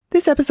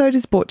episode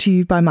is brought to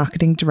you by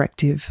Marketing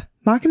Directive.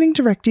 Marketing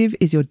Directive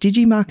is your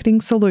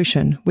digi-marketing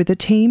solution with a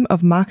team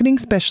of marketing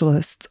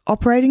specialists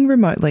operating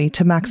remotely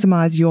to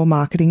maximise your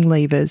marketing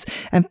levers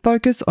and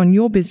focus on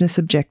your business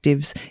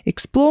objectives.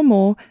 Explore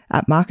more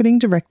at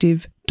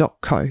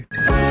marketingdirective.co.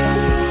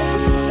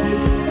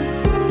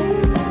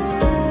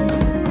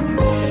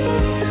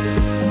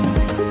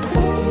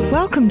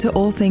 Welcome to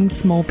All Things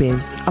Small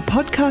Biz, a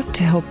podcast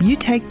to help you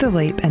take the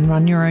leap and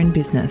run your own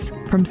business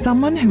from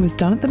someone who has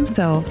done it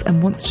themselves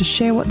and wants to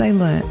share what they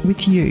learnt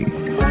with you.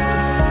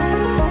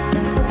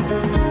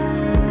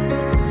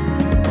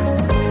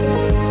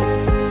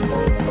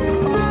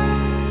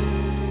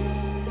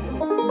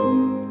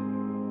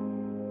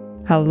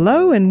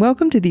 Hello and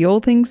welcome to the All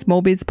Things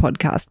Small Biz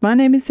podcast. My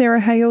name is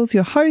Sarah Hales,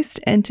 your host,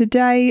 and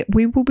today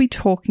we will be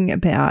talking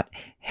about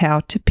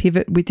how to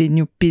pivot within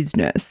your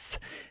business.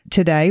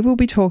 Today we'll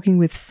be talking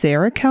with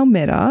Sarah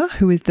Calmetta,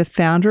 who is the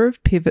founder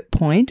of Pivot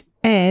Point,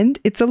 and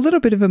it's a little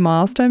bit of a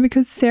milestone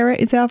because Sarah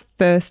is our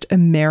first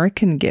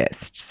American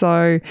guest.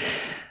 So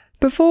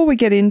before we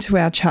get into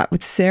our chat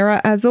with Sarah,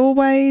 as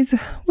always,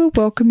 we'll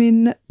welcome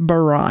in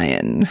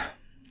Brian.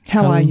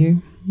 How are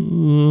you?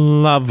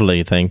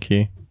 Lovely, thank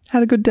you.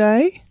 Had a good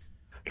day?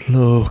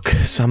 Look,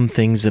 some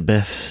things are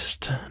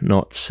best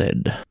not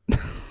said.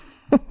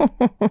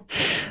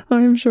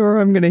 I'm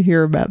sure I'm going to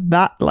hear about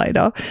that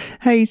later.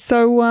 Hey,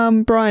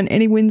 so Brian,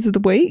 any wins of the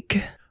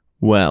week?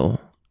 Well,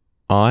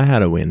 I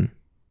had a win.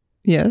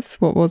 Yes,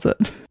 what was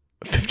it?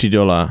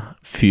 $50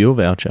 fuel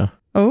voucher.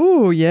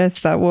 Oh,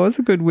 yes, that was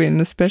a good win,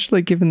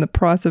 especially given the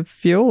price of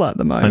fuel at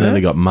the moment. I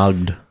nearly got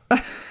mugged.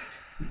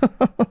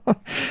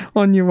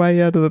 On your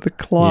way out of the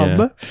club.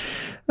 Yeah.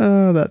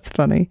 Oh, that's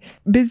funny.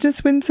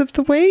 Business wins of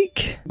the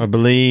week? I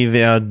believe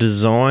our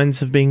designs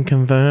have been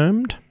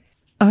confirmed.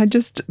 I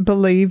just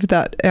believe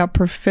that our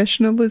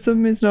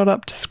professionalism is not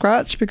up to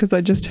scratch because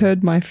I just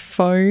heard my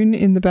phone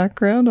in the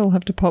background. I'll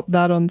have to pop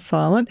that on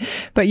silent.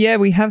 But yeah,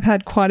 we have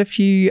had quite a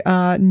few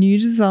new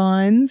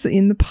designs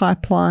in the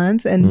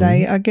pipelines and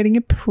they are getting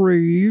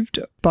approved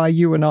by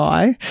you and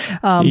I.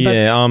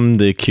 I'm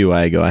the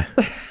QA guy.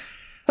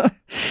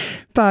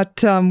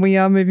 But we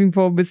are moving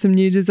forward with some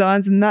new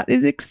designs and that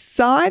is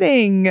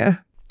exciting.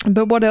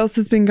 But what else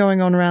has been going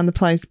on around the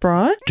place,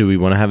 Brian? Do we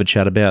want to have a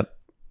chat about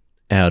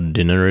our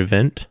dinner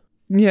event?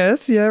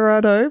 Yes, yeah,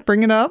 righto.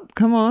 Bring it up.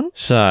 Come on.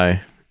 So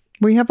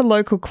we have a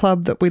local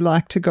club that we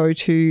like to go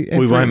to.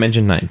 We won't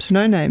mention names.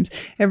 No names.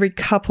 Every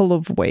couple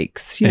of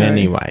weeks.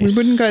 Anyways. We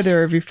wouldn't go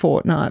there every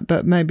fortnight,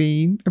 but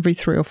maybe every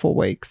 3 or 4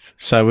 weeks.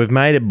 So we've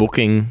made a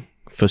booking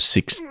for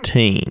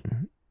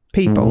 16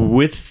 people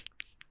with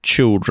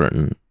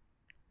children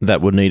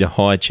that would need a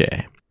high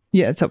chair.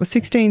 Yeah, so it was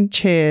 16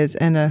 chairs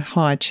and a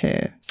high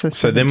chair.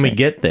 So then we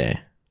get there,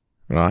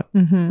 right?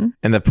 Mm-hmm.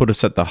 And they've put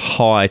us at the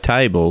high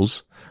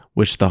tables,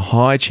 which the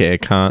high chair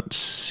can't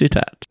sit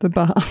at. The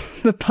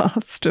bar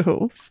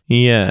stools.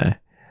 Yeah.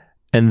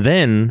 And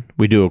then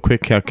we do a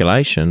quick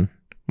calculation,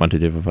 1, 2,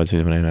 3, 4, 5, 6,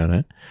 7, 8, 9,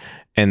 10,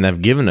 and they've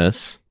given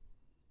us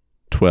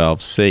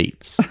 12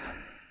 seats.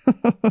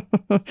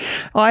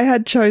 I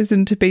had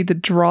chosen to be the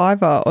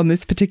driver on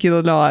this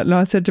particular night, and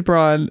I said to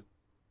Brian,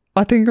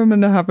 I think I'm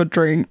going to have a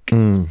drink.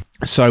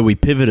 So we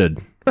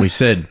pivoted. We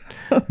said,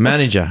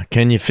 manager,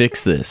 can you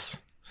fix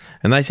this?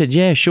 And they said,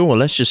 yeah, sure,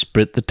 let's just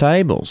split the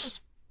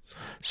tables.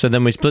 So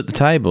then we split the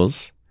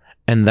tables,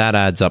 and that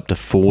adds up to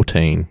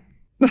 14.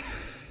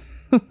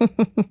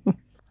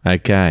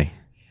 Okay.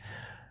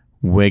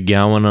 We're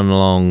going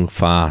along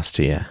fast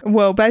here.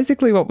 Well,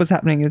 basically what was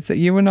happening is that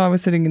you and I were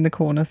sitting in the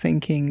corner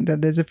thinking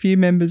that there's a few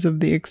members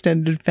of the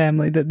extended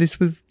family that this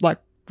was like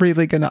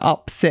really going to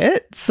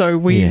upset. So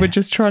we were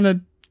just trying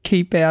to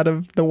keep out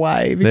of the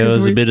way. There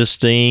was a bit of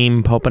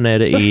steam popping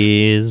out of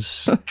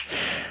ears.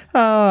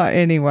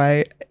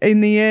 Anyway,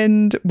 in the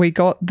end, we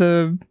got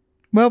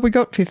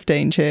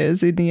 15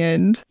 chairs in the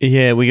end.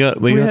 Yeah, we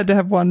had to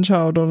have one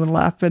child on a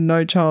lap and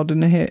no child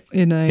in a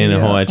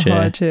high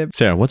chair.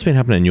 Sarah, what's been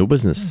happening in your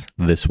business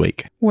this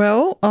week?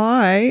 Well,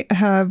 I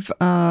have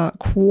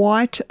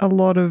quite a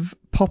lot of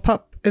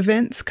pop-up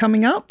events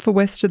coming up for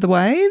West of the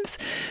Waves.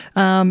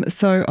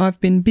 So I've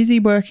been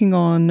busy working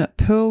on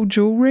pearl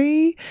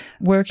jewelry,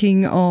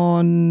 working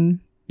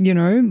on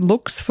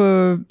looks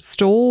for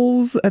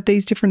stalls at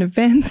these different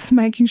events,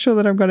 making sure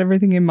that I've got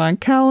everything in my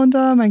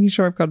calendar, making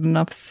sure I've got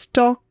enough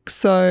stock.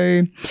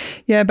 So,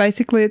 yeah,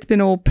 basically it's been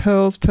all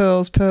pearls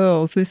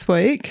this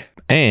week.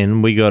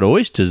 And we got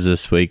oysters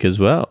this week as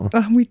well.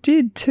 We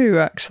did too,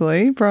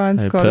 actually.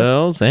 Brian's got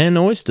pearls and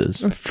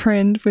oysters. A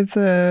friend with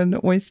an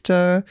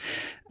oyster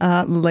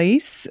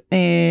lease,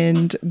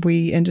 and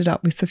we ended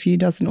up with a few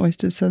dozen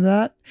oysters. So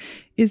that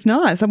is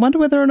nice. I wonder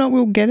whether or not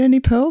we'll get any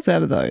pearls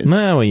out of those.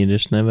 No, well, you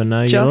just never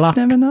know. Just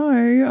never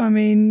know. I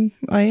mean,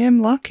 I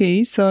am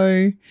lucky,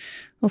 so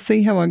I'll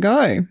see how I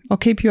go. I'll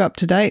keep you up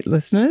to date,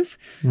 listeners.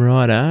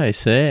 Righto,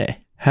 sir.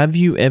 Have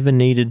you ever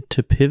needed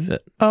to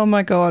pivot? Oh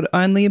my God,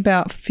 only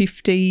about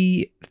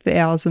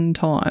 50,000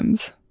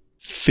 times.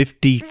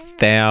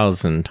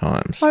 50,000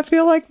 times. I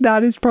feel like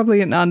that is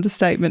probably an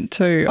understatement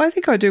too. I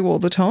think I do all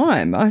the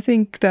time. I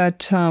think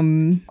that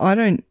I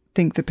don't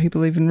think that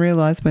people even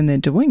realize when they're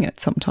doing it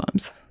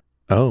sometimes.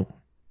 Oh.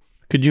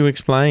 Could you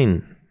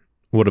explain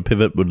what a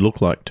pivot would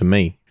look like to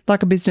me?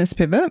 Like a business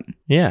pivot?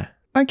 Yeah.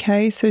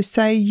 Okay, so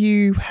say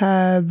you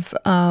have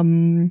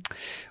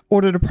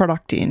ordered a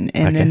product in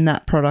and then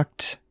that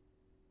product,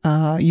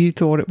 you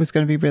thought it was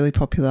going to be really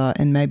popular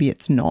and maybe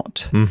it's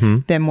not. Mm-hmm.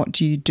 Then what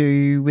do you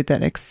do with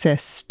that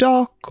excess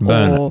stock?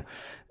 Burn or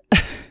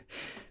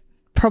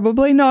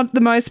probably not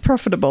the most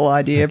profitable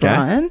idea,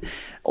 Brian.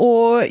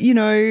 Or, you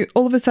know,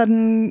 all of a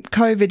sudden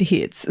COVID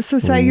hits. So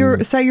say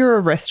you're a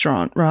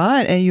restaurant,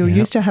 right? And you're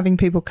used to having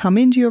people come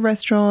into your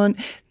restaurant.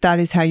 That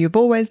is how you've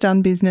always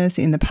done business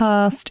in the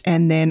past.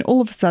 And then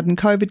all of a sudden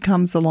COVID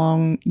comes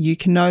along. You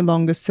can no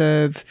longer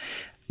serve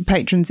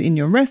patrons in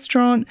your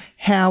restaurant.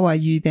 How are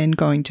you then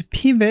going to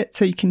pivot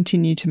so you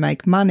continue to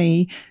make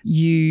money?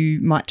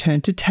 You might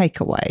turn to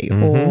takeaway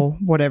or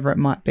whatever it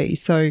might be.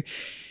 So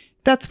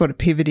that's what a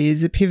pivot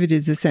is. A pivot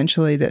is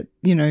essentially that,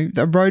 you know,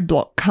 a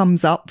roadblock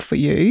comes up for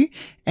you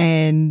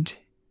and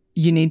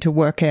you need to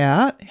work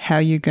out how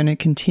you're going to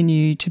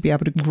continue to be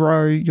able to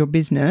grow your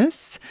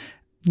business,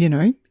 you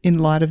know, in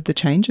light of the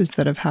changes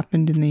that have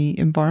happened in the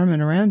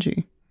environment around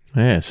you.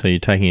 Yeah, so you're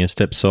taking a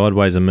step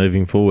sideways and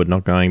moving forward,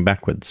 not going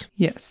backwards.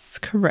 Yes,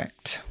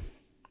 correct.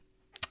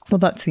 Well,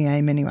 that's the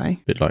aim anyway.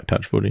 Bit like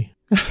touch footy.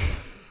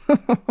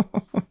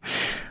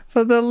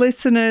 For the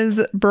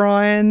listeners,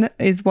 Brian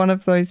is one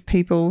of those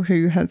people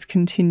who has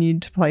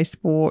continued to play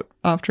sport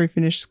after he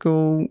finished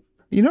school.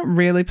 You're not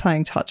really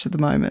playing touch at the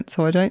moment,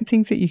 so I don't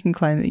think that you can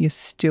claim that you're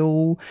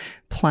still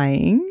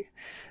playing.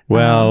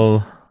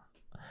 Well,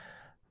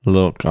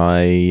 look,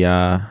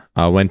 I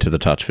went to the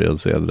touch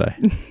fields the other day.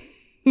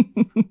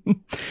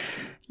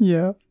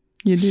 Yeah,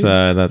 you did.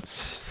 So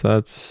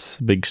that's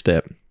a big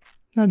step.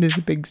 That is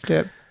a big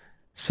step.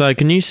 So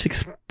can you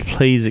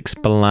please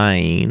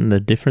explain the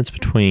difference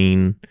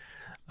between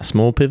a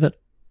small pivot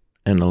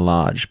and a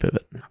large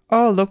pivot?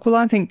 Oh, look, well,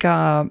 I think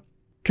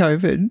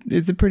COVID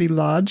is a pretty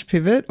large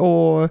pivot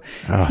or,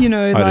 you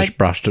know, I just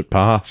brushed it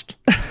past.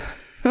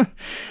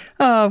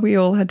 We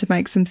all had to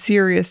make some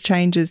serious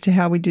changes to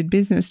how we did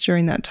business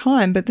during that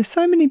time. But there's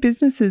so many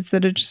businesses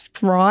that are just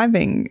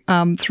thriving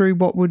through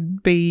what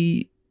would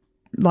be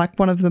like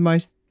one of the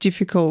most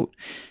difficult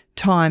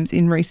times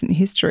in recent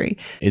history.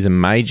 Is a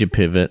major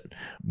pivot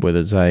where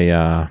there's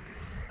a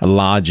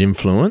large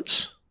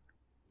influence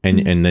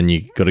and then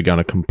you got to go in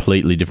a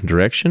completely different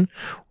direction,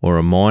 or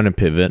a minor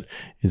pivot,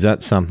 is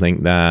that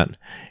something that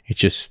it's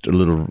just a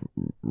little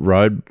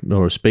road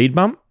or a speed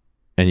bump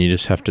and you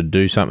just have to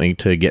do something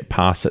to get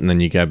past it and then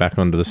you go back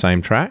onto the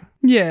same track?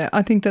 Yeah,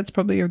 I think that's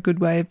probably a good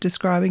way of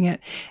describing it.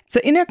 So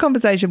in our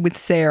conversation with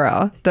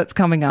Sarah that's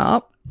coming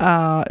up,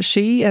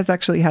 she has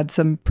actually had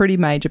some pretty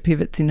major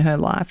pivots in her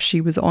life.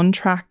 She was on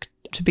track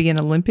to be an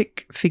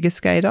Olympic figure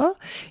skater,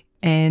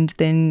 and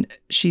then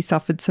she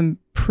suffered some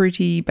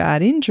pretty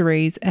bad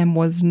injuries and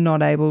was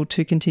not able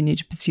to continue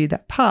to pursue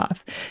that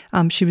path.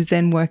 She was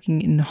then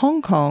working in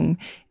Hong Kong,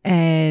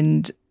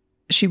 and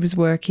she was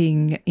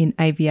working in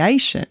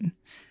aviation,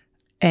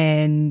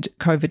 and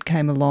COVID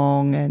came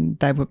along and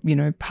they were, you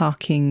know,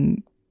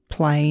 parking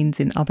planes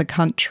in other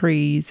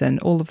countries and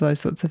all of those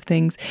sorts of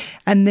things.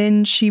 And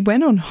then she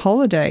went on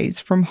holidays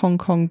from Hong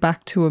Kong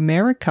back to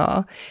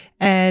America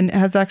and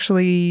has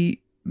actually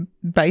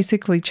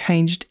basically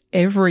changed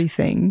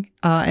everything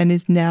and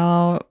is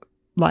now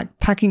like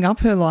packing up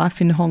her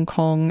life in Hong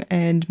Kong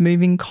and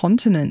moving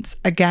continents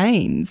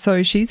again.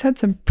 So she's had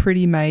some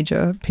pretty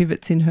major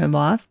pivots in her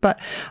life. But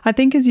I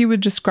think, as you were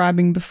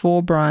describing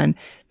before, Brian,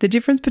 the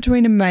difference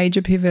between a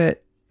major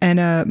pivot and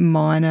a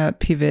minor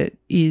pivot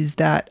is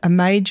that a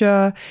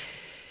major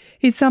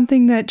is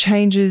something that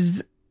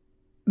changes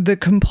the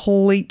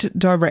complete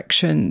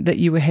direction that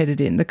you were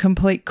headed in, the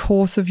complete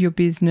course of your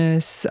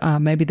business,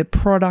 maybe the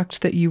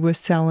product that you were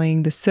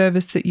selling, the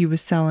service that you were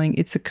selling.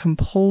 It's a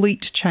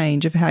complete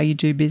change of how you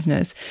do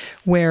business.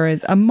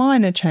 Whereas a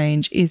minor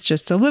change is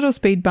just a little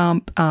speed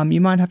bump. You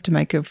might have to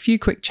make a few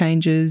quick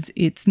changes.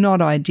 It's not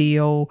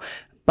ideal,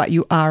 but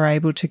you are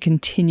able to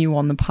continue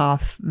on the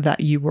path that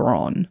you were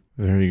on.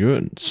 Very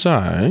good.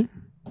 So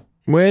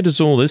where does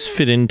all this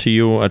fit into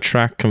your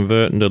attract,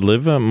 convert and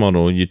deliver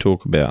model you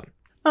talk about?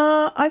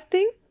 I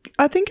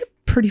think it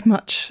pretty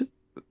much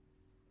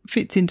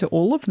fits into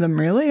all of them,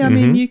 really. I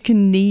mean, you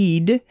can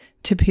need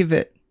to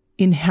pivot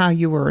in how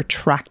you were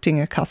attracting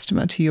a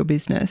customer to your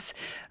business.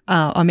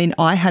 I mean,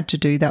 I had to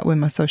do that when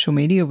my social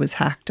media was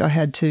hacked. I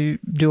had to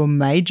do a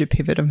major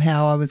pivot of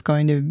how I was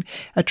going to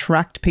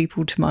attract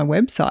people to my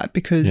website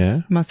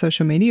because my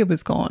social media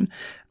was gone.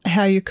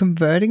 How you're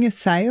converting a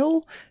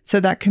sale, so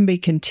that can be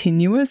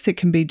continuous. It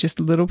can be just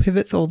little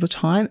pivots all the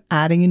time,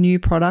 adding a new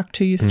product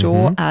to your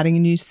store, adding a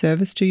new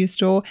service to your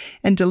store,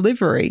 and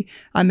delivery.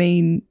 I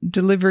mean,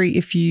 delivery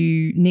if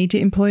you need to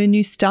employ a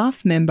new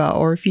staff member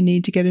or if you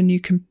need to get a new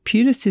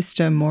computer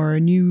system or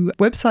a new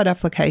website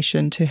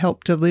application to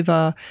help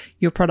deliver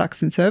your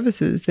products and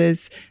services.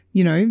 There's,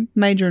 you know,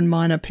 major and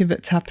minor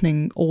pivots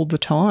happening all the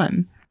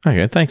time.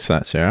 Okay, thanks for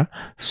that, Sarah.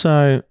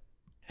 So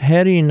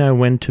how do you know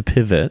when to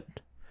pivot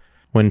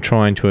when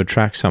trying to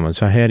attract someone.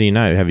 So how do you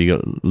know? Have you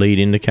got lead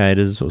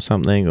indicators or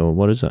something, or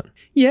what is it?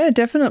 Yeah,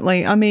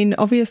 definitely. I mean,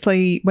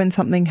 obviously, when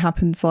something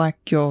happens like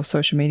your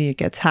social media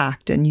gets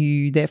hacked and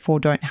you therefore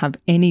don't have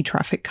any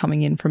traffic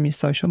coming in from your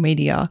social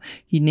media,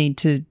 you need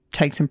to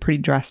take some pretty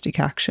drastic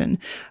action.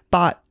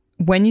 But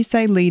when you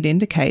say lead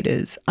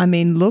indicators, I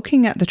mean,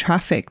 looking at the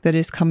traffic that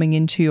is coming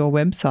into your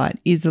website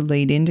is a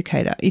lead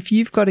indicator. If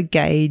you've got a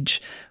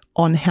gauge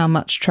on how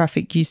much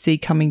traffic you see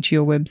coming to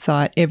your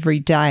website every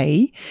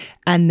day,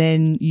 and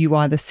then you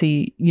either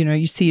see,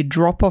 you see a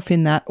drop off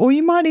in that, or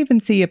you might even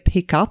see a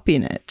pick up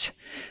in it.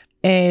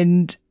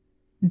 And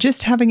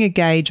just having a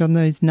gauge on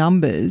those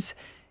numbers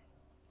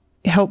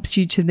helps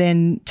you to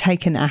then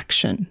take an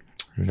action.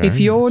 If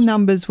your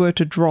numbers were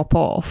to drop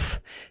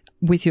off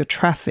with your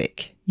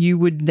traffic, you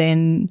would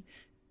then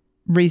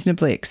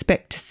reasonably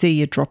expect to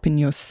see a drop in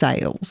your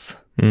sales.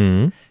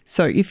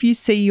 So if you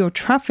see your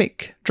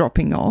traffic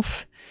dropping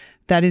off,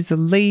 that is a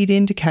lead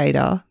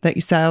indicator that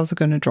your sales are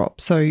going to drop.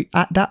 So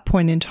at that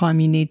point in time,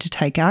 you need to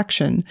take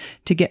action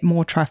to get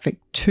more traffic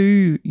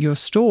to your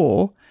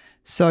store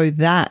so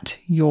that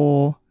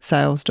your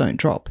sales don't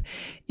drop.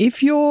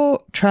 If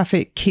your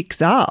traffic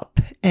kicks up,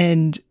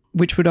 and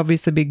which would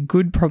obviously be a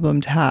good problem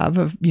to have,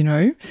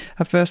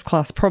 a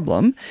first-class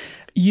problem,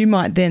 you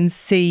might then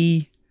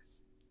see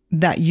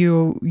that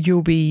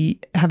you'll be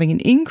having an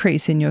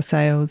increase in your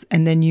sales,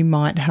 and then you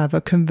might have a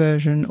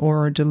conversion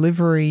or a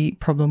delivery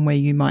problem where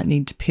you might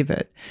need to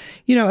pivot.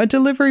 A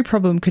delivery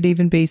problem could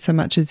even be so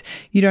much as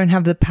you don't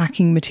have the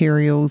packing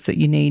materials that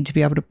you need to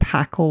be able to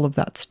pack all of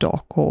that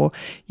stock, or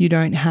you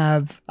don't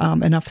have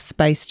enough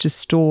space to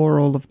store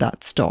all of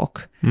that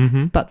stock.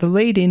 But the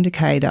lead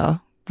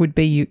indicator would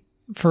be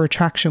for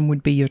attraction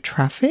would be your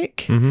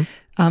traffic.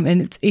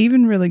 And it's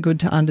even really good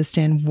to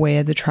understand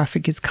where the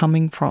traffic is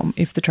coming from.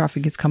 If the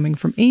traffic is coming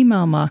from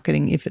email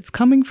marketing, if it's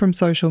coming from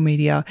social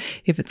media,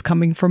 if it's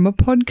coming from a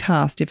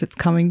podcast, if it's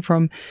coming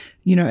from,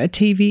 a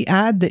TV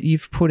ad that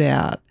you've put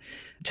out.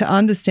 To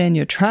understand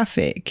your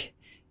traffic,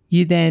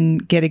 you then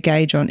get a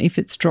gauge on if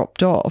it's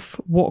dropped off,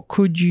 what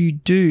could you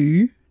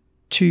do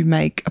to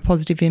make a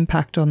positive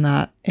impact on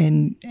that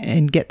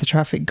and get the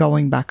traffic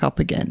going back up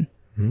again.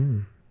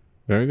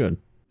 Very good.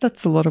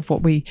 That's a lot of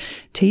what we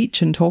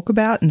teach and talk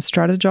about and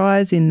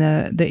strategize in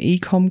the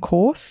e-com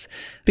course,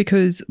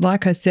 because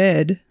like I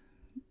said,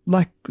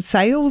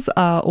 sales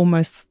are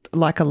almost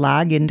like a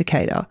lag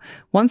indicator.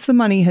 Once the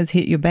money has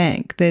hit your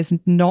bank, there's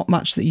not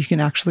much that you can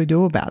actually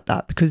do about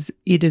that because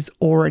it has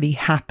already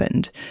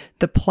happened.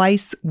 The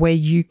place where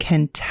you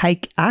can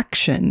take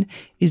action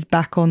is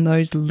back on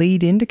those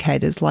lead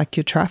indicators like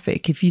your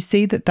traffic. If you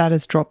see that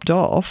has dropped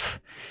off,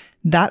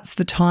 that's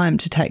the time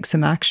to take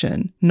some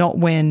action, not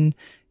when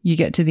you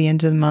get to the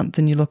end of the month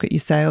and you look at your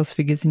sales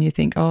figures and you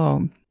think,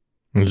 oh,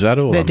 is that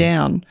all? They're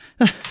down.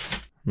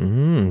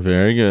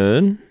 Very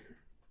good.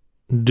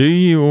 Do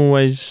you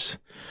always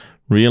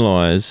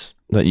realize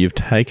that you've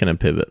taken a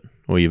pivot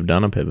or you've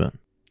done a pivot?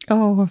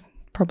 Oh,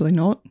 probably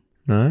not.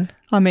 No?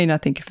 I mean, I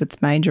think if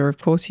it's major, of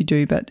course you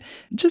do, but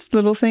just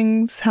little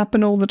things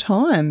happen all the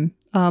time.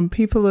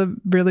 People are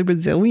really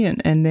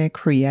resilient and they're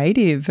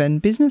creative,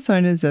 and business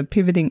owners are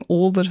pivoting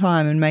all the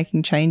time and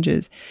making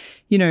changes.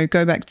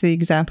 Go back to the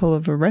example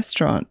of a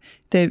restaurant.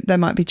 They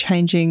might be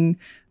changing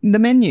the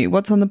menu,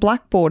 what's on the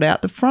blackboard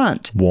out the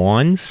front.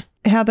 Wines.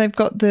 How they've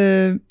got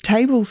the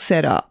tables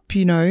set up,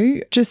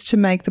 just to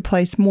make the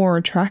place more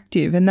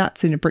attractive. And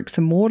that's in a bricks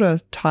and mortar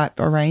type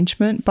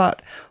arrangement.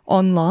 But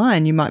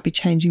online, you might be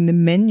changing the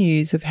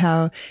menus of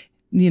how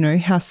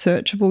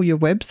searchable your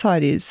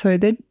website is. So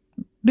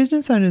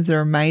business owners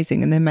are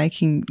amazing, and they're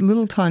making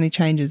little tiny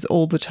changes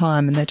all the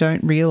time, and they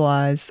don't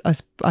realize,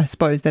 I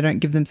suppose they don't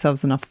give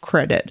themselves enough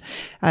credit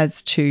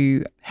as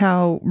to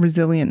how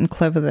resilient and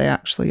clever they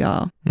actually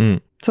are.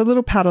 So a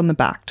little pat on the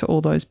back to all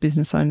those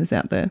business owners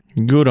out there.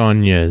 Good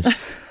on yous.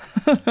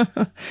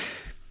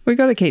 We've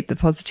got to keep the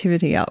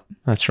positivity up.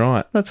 That's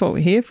right. That's what we're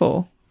here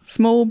for.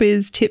 Small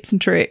biz tips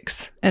and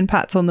tricks and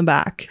pats on the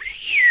back.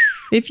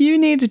 If you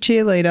need a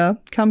cheerleader,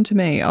 come to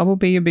me. I will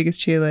be your biggest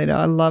cheerleader.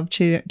 I love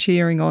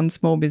cheering on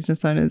small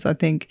business owners. I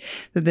think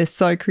that they're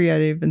so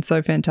creative and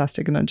so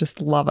fantastic, and I just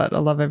love it. I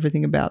love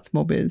everything about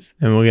small biz.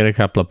 And we'll get a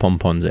couple of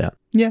pom-poms out.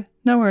 Yeah,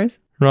 no worries.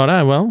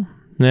 Righto, well,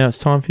 now it's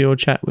time for your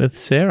chat with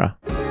Sarah.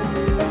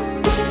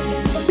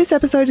 This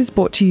episode is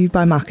brought to you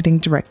by Marketing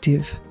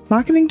Directive.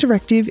 Marketing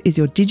Directive is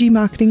your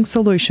digi-marketing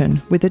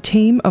solution with a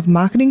team of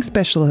marketing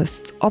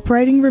specialists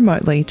operating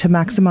remotely to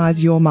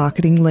maximise your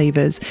marketing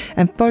levers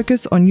and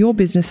focus on your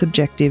business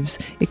objectives.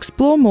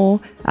 Explore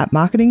more at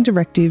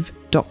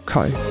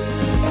marketingdirective.co.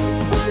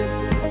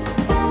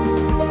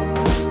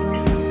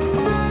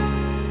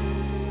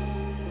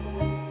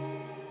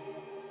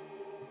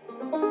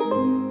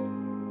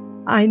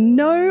 I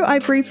know I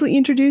briefly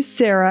introduced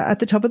Sarah at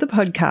the top of the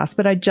podcast,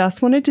 but I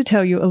just wanted to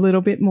tell you a little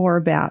bit more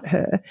about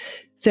her.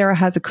 Sarah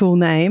has a cool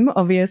name,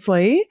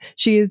 obviously.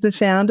 She is the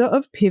founder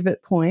of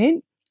Pivot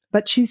Point,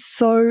 but she's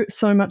so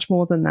much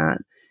more than that.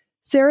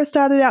 Sarah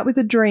started out with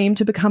a dream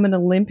to become an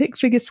Olympic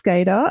figure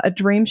skater, a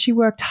dream she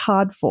worked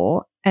hard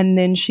for, and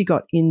then she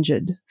got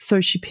injured,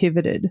 so she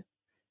pivoted.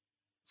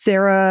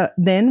 Sarah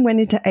then went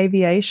into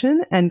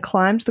aviation and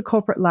climbed the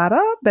corporate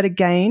ladder, but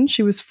again,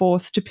 she was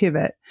forced to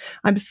pivot.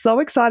 I'm so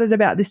excited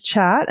about this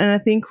chat, and I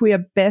think we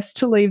are best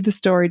to leave the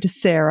story to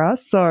Sarah.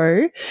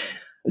 So,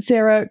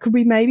 Sarah, could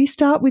we maybe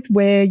start with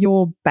where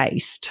you're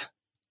based?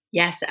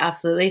 Yes,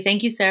 absolutely.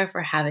 Thank you, Sarah,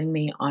 for having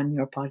me on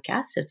your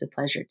podcast. It's a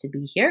pleasure to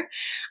be here.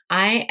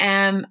 I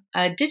am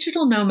a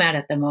digital nomad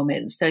at the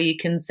moment, so you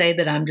can say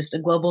that I'm just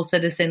a global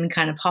citizen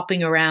kind of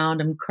hopping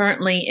around. I'm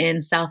currently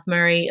in South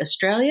Murray,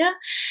 Australia,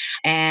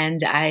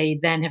 and I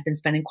then have been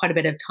spending quite a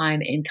bit of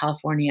time in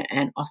California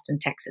and Austin,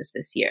 Texas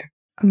this year.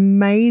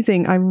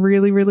 Amazing. I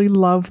really, really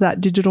love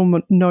that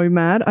digital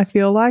nomad. I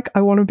feel like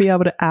I want to be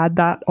able to add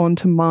that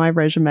onto my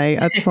resume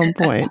at some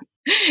point.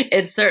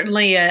 It's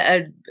certainly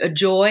a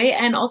joy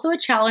and also a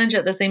challenge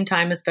at the same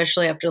time,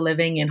 especially after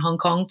living in Hong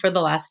Kong for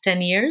the last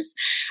 10 years.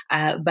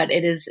 But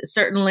it is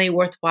certainly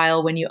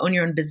worthwhile when you own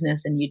your own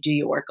business and you do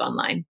your work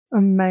online.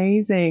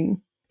 Amazing.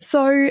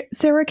 So,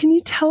 Sarah, can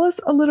you tell us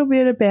a little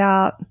bit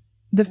about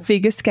the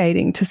figure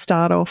skating to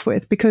start off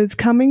with? Because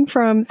coming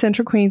from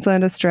Central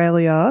Queensland,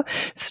 Australia,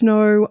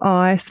 snow,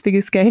 ice,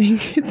 figure skating,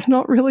 it's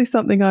not really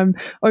something I'm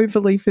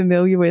overly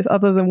familiar with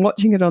other than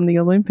watching it on the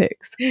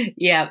Olympics.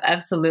 Yeah,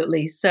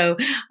 absolutely. So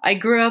I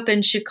grew up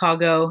in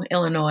Chicago,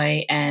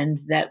 Illinois, and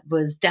that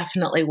was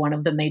definitely one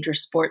of the major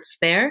sports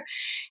there.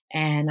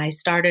 And I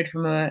started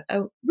from a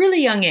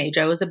really young age.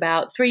 I was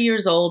about 3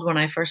 years old when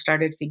I first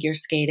started figure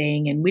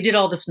skating. And we did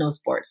all the snow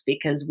sports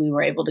because we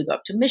were able to go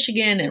up to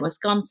Michigan and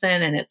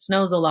Wisconsin, and it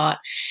snows a lot.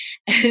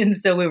 And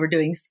so we were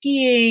doing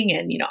skiing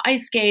and,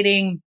 ice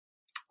skating,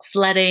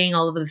 sledding,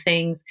 all of the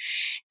things.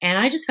 And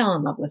I just fell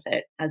in love with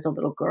it as a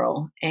little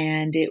girl.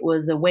 And it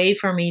was a way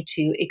for me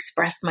to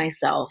express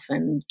myself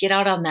and get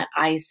out on that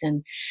ice.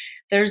 And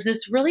there's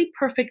this really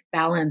perfect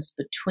balance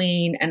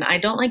between, and I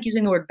don't like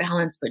using the word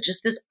balance, but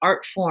just this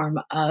art form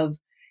of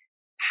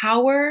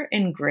power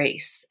and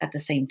grace at the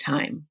same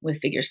time with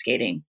figure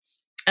skating.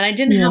 And I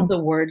didn't have the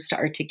words to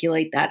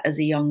articulate that as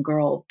a young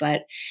girl,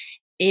 but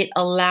it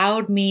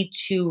allowed me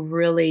to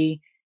really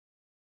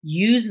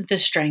use the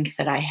strength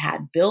that I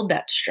had, build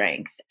that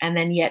strength, and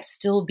then yet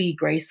still be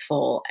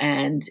graceful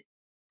and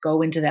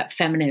go into that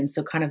feminine,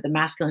 so kind of the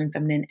masculine and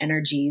feminine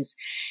energies.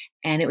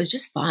 And it was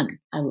just fun.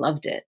 I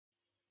loved it.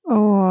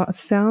 Oh,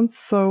 sounds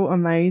so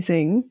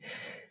amazing.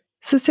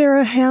 So,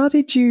 Sarah, how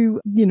did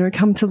you,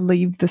 come to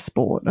leave the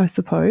sport, I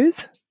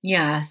suppose?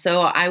 Yeah,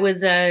 so I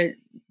was a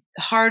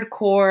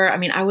hardcore.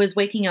 I was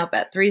waking up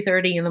at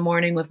 3:30 in the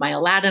morning with my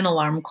Aladdin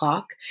alarm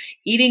clock,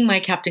 eating my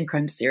Captain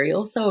Crunch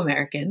cereal, so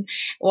American,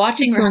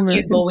 watching Rocky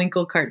and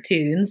Bullwinkle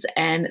cartoons,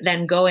 and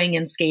then going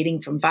and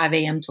skating from 5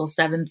 a.m. till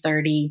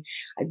 7:30.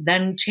 I'd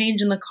then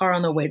change in the car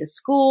on the way to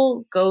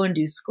school, go and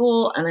do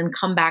school, and then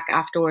come back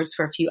afterwards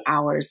for a few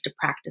hours to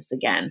practice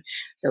again.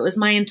 So it was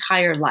my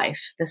entire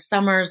life. The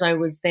summers I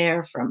was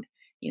there from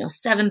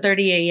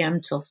 7:30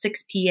 a.m. till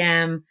 6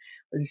 p.m.,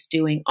 was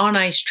doing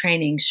on-ice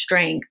training,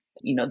 strength,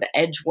 the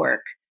edge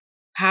work,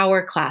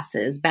 power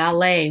classes,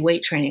 ballet,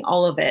 weight training,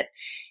 all of it.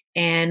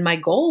 And my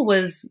goal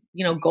was,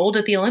 gold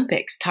at the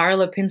Olympics. Tara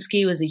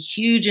Lipinski was a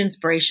huge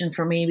inspiration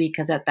for me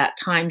because at that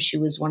time she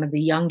was one of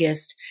the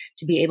youngest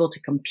to be able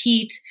to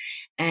compete.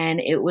 And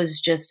it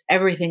was just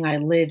everything I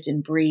lived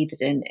and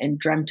breathed and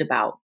dreamt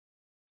about.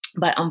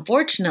 But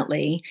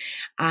unfortunately,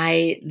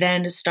 I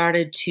then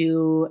started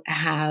to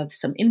have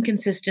some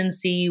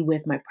inconsistency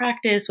with my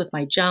practice, with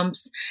my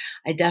jumps.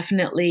 I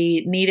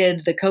definitely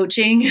needed the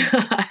coaching.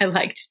 I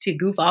liked to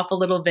goof off a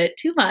little bit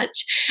too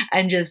much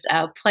and just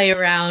play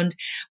around.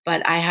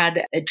 But I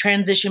had a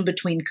transition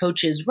between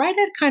coaches right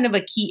at kind of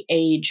a key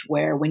age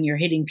where when you're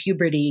hitting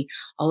puberty,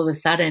 all of a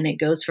sudden it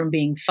goes from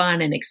being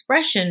fun and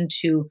expression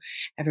to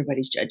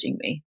everybody's judging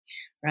me.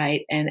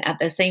 Right. And at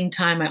the same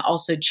time, I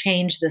also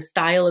changed the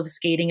style of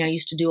skating. I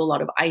used to do a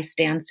lot of ice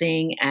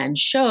dancing and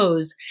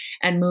shows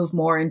and move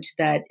more into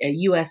that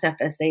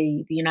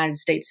USFSA, the United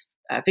States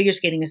Figure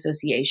Skating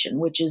Association,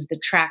 which is the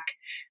track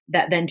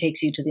that then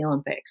takes you to the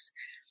Olympics.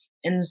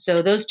 And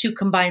so those two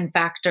combined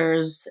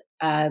factors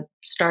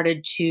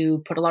started to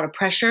put a lot of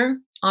pressure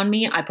on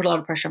me. I put a lot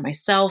of pressure on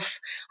myself.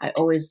 I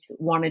always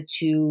wanted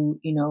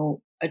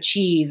to,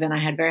 achieve, and I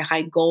had very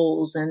high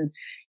goals and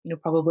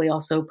probably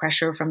also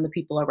pressure from the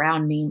people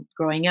around me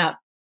growing up.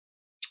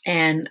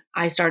 And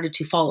I started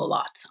to fall a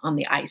lot on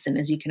the ice. And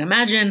as you can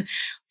imagine,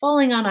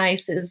 falling on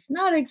ice is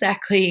not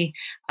exactly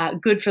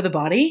good for the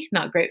body,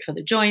 not great for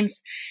the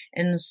joints.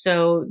 And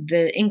so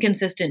the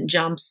inconsistent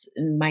jumps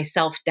and my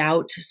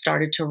self-doubt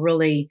started to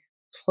really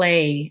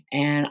play,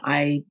 and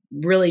I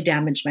really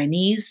damaged my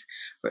knees.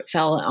 It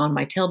fell on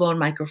my tailbone,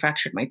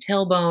 microfractured my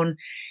tailbone,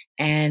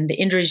 and the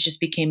injuries just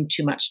became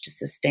too much to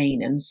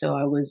sustain. And so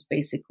I was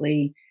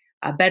basically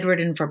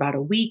bedridden for about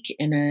a week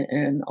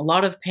in a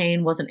lot of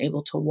pain, wasn't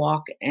able to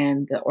walk.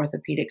 And the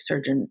orthopedic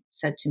surgeon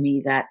said to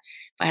me that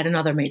if I had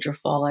another major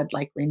fall, I'd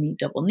likely need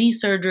double knee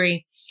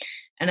surgery.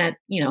 And at,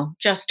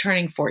 just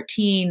turning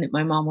 14,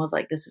 my mom was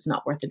like, this is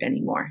not worth it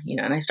anymore.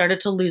 And I started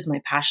to lose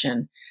my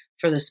passion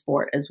for the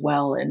sport as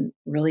well and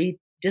really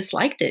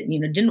disliked it,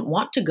 didn't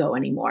want to go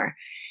anymore.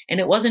 And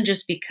it wasn't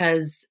just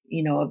because,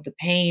 of the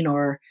pain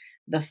or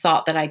the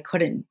thought that I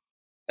couldn't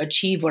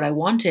achieve what I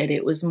wanted.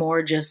 It was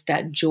more just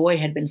that joy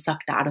had been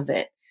sucked out of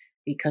it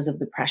because of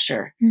the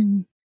pressure.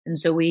 Mm. And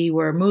so we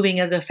were moving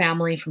as a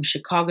family from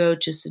Chicago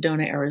to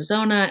Sedona,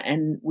 Arizona,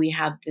 and we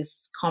had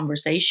this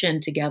conversation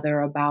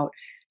together about,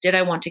 did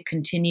I want to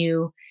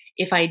continue?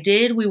 If I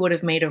did, we would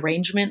have made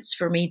arrangements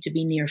for me to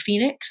be near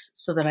Phoenix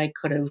so that I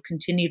could have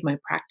continued my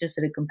practice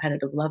at a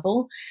competitive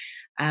level.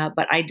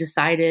 But I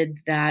decided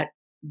that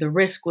the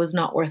risk was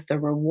not worth the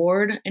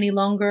reward any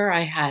longer.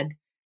 I had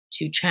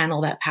to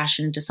channel that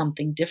passion into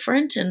something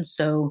different. And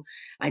so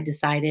I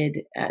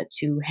decided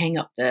to hang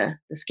up the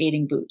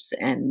skating boots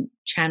and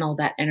channel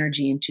that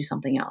energy into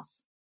something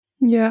else.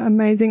 Yeah,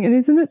 amazing. And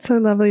isn't it so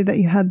lovely that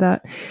you had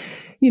that,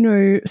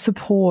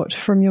 support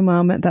from your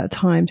mum at that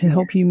time to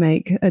help you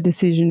make a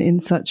decision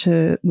in such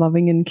a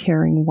loving and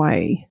caring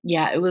way?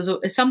 Yeah, it was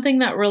something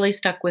that really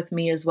stuck with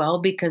me as well,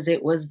 because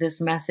it was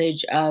this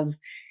message of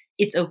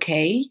it's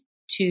okay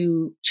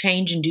to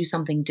change and do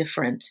something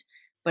different,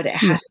 but it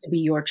has to be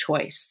your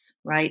choice,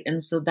 right?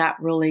 And so that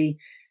really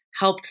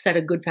helped set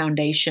a good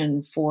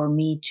foundation for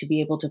me to be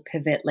able to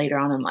pivot later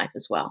on in life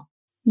as well.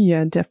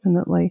 Yeah,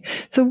 definitely.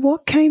 So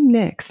what came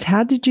next?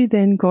 How did you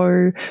then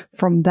go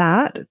from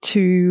that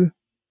to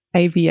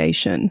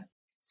aviation?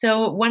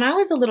 So when I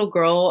was a little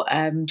girl,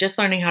 just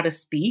learning how to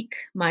speak,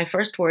 my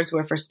first words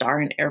were for star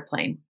and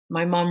airplane.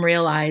 My mom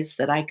realized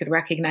that I could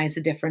recognize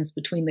the difference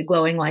between the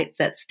glowing lights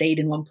that stayed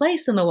in one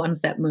place and the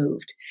ones that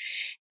moved.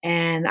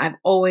 And I've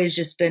always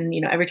just been,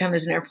 every time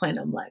there's an airplane,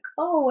 I'm like,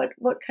 oh,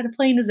 what kind of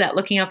plane is that,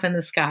 looking up in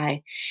the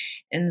sky?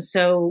 And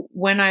so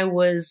when I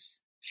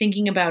was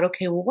thinking about,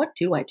 okay, well, what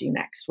do I do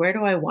next? Where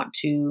do I want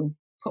to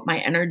put my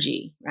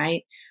energy,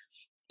 right?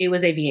 It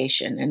was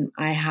aviation. And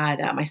I had,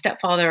 my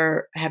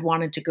stepfather had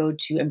wanted to go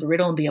to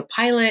Embry-Riddle and be a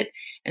pilot.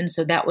 And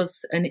so that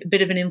was a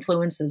bit of an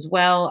influence as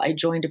well. I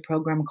joined a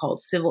program called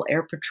Civil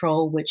Air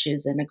Patrol, which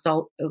is an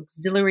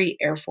auxiliary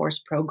Air Force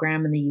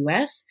program in the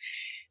US,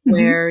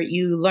 where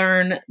you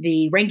learn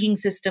the ranking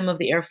system of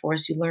the Air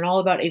Force. You learn all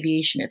about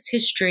aviation, its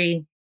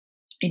history.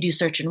 You do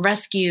search and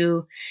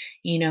rescue,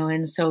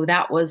 and so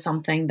that was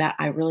something that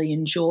I really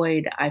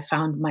enjoyed. I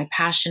found my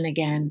passion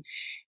again.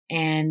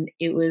 And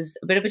it was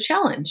a bit of a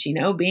challenge,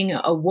 being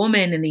a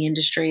woman in the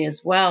industry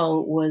as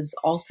well was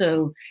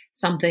also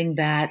something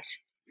that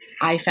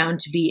I found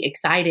to be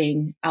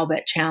exciting,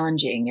 albeit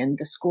challenging. And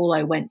the school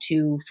I went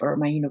to for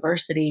my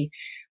university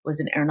was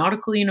an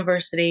aeronautical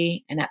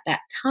university. And at that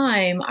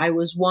time, I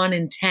was 1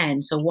 in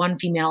 10. So 1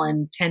 female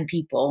and 10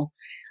 people,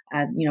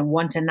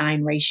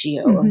 1-to-9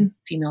 ratio of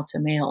female to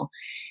male.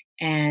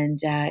 And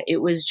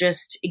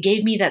it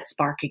gave me that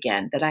spark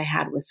again that I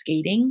had with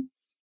skating.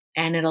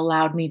 And it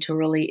allowed me to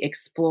really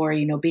explore,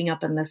 being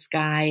up in the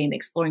sky and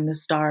exploring the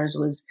stars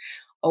was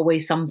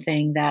always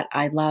something that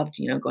I loved,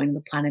 going to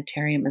the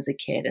planetarium as a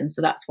kid. And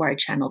so that's where I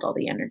channeled all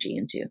the energy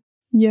into.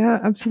 Yeah,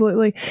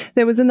 absolutely.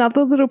 There was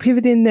another little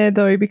pivot in there,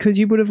 though, because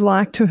you would have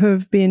liked to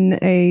have been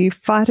a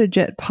fighter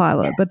jet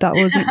pilot, but that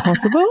wasn't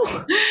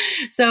possible.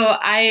 So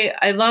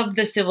I love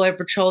the Civil Air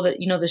Patrol, that,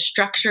 the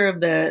structure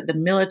of the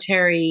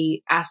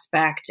military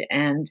aspect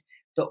and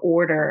the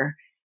order,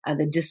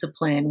 the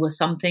discipline was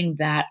something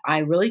that I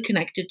really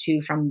connected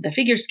to from the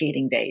figure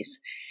skating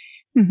days.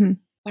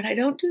 But I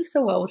don't do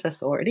so well with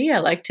authority. I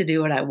like to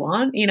do what I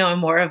want. I'm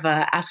more of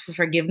a ask for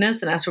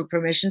forgiveness and ask for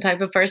permission type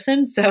of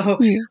person. So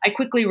I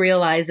quickly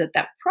realized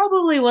that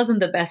probably wasn't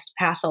the best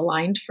path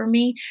aligned for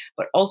me.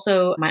 But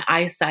also my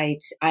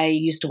eyesight, I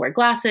used to wear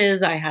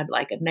glasses. I had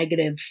like a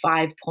negative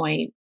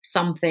 5-point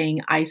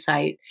something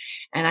eyesight,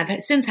 and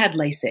I've since had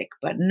LASIK.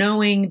 But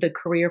knowing the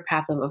career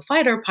path of a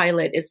fighter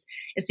pilot is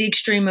the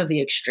extreme of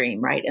the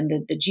extreme, right? And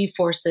the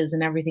G-forces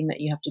and everything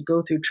that you have to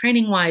go through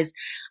training wise,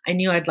 I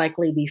knew I'd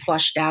likely be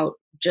flushed out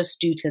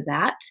just due to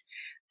that.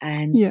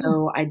 And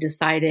so I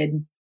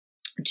decided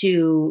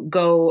to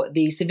go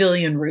the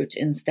civilian route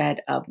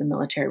instead of the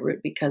military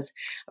route, because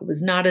I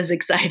was not as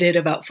excited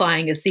about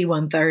flying a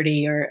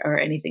C-130 or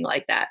anything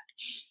like that.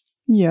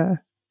 Yeah,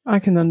 I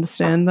can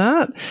understand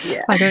that.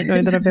 Yeah. I don't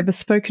know that I've ever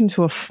spoken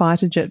to a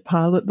fighter jet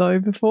pilot, though,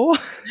 before.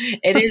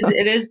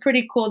 It is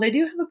pretty cool. They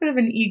do have a bit of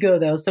an ego,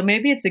 though. So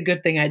maybe it's a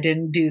good thing I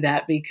didn't do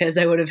that, because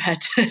I would have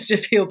had to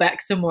peel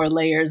back some more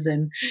layers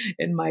in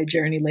my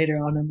journey later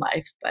on in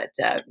life. But,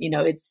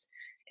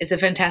 it's a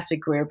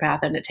fantastic career path,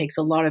 and it takes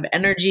a lot of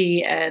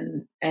energy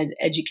and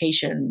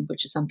education,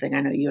 which is something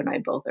I know you and I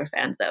both are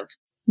fans of.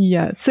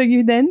 Yeah. So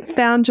you then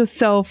found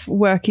yourself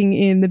working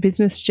in the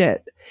business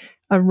jet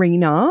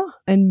arena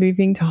and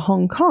moving to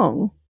Hong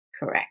Kong.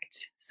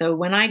 Correct. So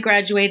when I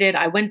graduated,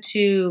 I went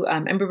to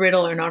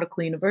Embry-Riddle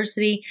Aeronautical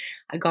University.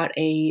 I got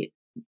a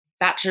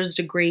bachelor's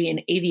degree in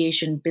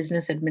aviation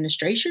business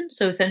administration.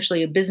 So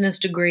essentially a business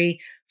degree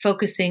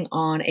focusing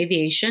on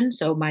aviation.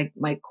 So my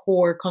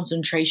core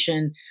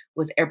concentration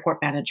was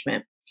airport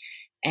management.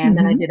 And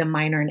then I did a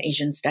minor in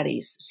Asian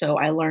studies. So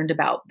I learned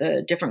about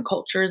the different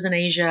cultures in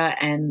Asia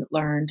and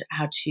learned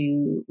how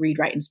to read,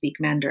 write, and speak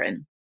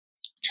Mandarin,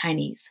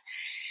 Chinese.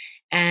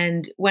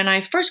 And when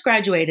I first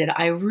graduated,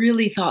 I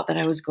really thought that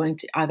I was going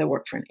to either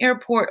work for an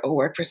airport or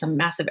work for some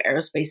massive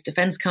aerospace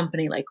defense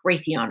company like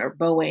Raytheon or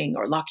Boeing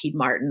or Lockheed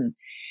Martin.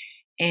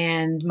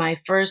 And my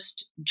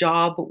first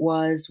job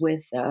was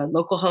with a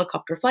local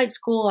helicopter flight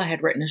school. I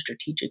had written a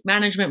strategic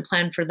management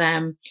plan for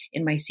them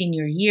in my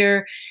senior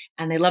year,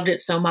 and they loved it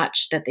so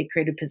much that they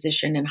created a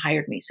position and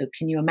hired me. So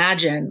can you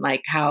imagine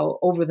like how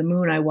over the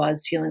moon I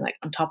was, feeling like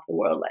on top of the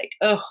world, like,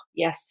 oh,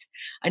 yes,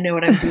 I know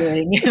what I'm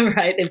doing,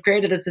 right? They've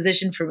created this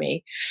position for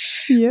me.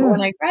 Yeah. But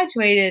when I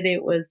graduated,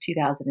 it was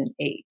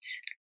 2008.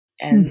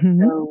 And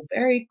so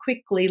very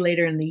quickly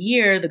later in the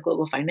year, the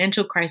global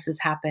financial crisis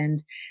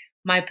happened.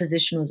 My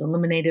position was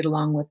eliminated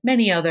along with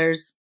many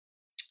others.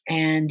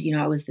 And,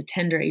 I was the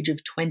tender age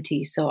of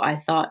 20. So I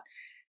thought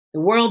the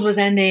world was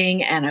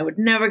ending and I would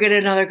never get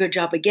another good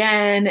job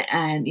again.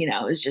 And, it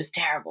was just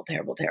terrible,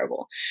 terrible,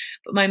 terrible.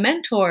 But my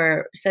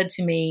mentor said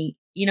to me,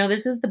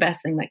 this is the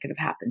best thing that could have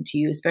happened to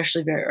you,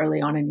 especially very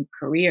early on in your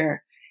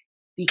career,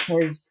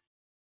 because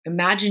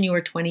imagine you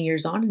were 20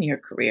 years on in your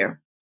career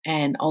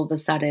and all of a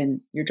sudden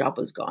your job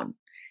was gone.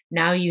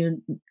 Now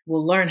you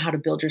will learn how to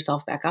build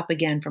yourself back up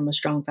again from a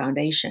strong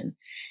foundation.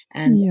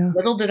 And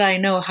little did I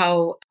know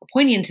how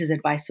poignant his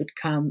advice would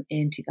come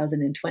in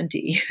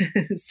 2020.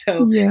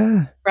 So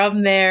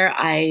from there,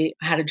 I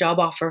had a job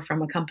offer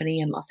from a company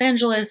in Los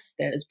Angeles.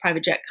 There's a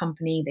private jet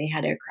company. They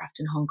had aircraft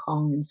in Hong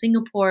Kong and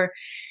Singapore.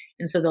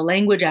 And so the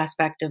language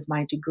aspect of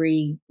my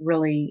degree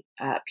really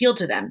appealed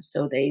to them.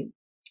 So they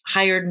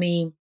hired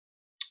me.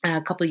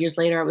 A couple of years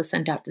later, I was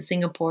sent out to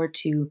Singapore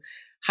to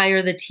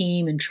hire the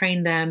team and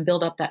train them,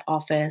 build up that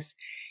office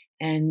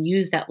and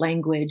use that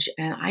language.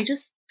 And I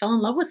just fell in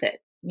love with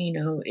it.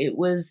 It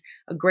was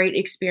a great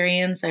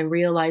experience. I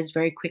realized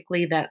very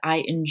quickly that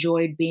I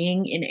enjoyed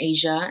being in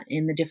Asia,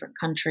 in the different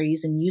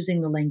countries and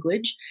using the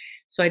language.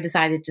 So I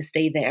decided to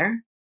stay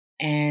there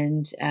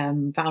and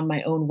found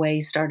my own way,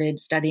 started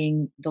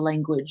studying the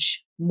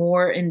language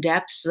more in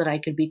depth so that I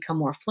could become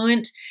more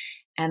fluent.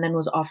 And then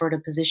was offered a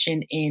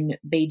position in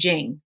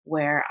Beijing,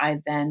 where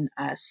I then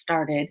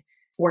started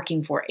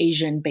working for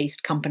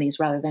Asian-based companies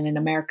rather than an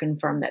American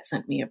firm that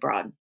sent me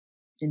abroad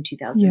in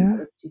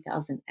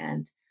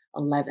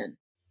 2011.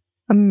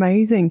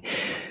 Amazing.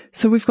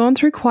 So we've gone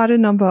through quite a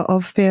number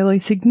of fairly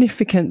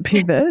significant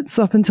pivots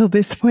up until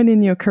this point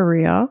in your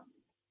career.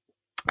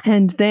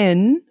 And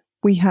then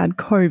we had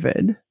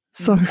COVID.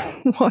 So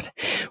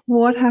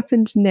what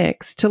happened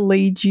next to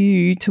lead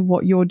you to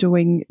what you're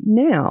doing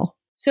now?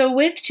 So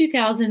with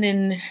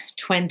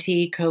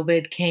 2020,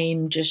 COVID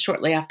came just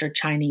shortly after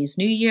Chinese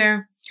New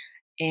Year.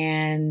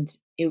 And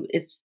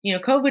it's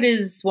COVID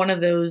is one of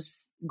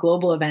those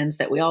global events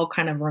that we all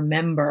kind of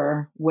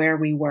remember where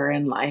we were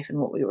in life and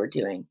what we were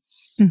doing.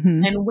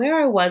 And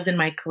where I was in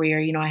my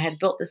career, I had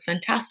built this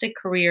fantastic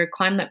career,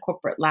 climbed that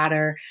corporate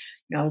ladder.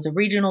 I was a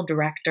regional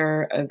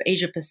director of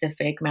Asia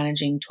Pacific,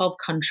 managing 12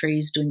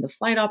 countries, doing the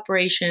flight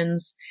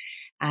operations,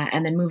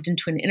 and then moved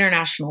into an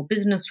international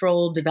business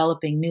role,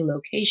 developing new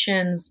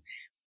locations.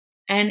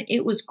 And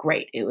it was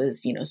great. It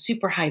was,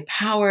 super high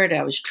powered.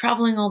 I was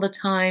traveling all the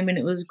time and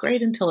it was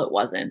great until it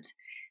wasn't.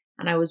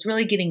 And I was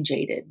really getting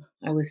jaded.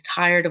 I was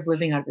tired of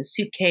living out of a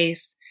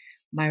suitcase.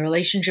 My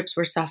relationships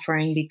were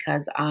suffering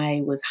because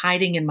I was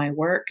hiding in my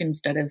work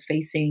instead of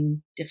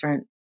facing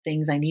different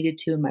things I needed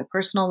to in my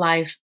personal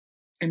life.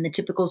 And the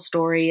typical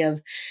story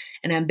of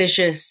an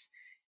ambitious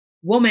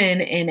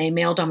woman in a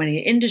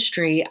male-dominated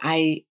industry,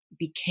 I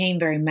became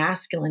very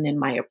masculine in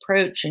my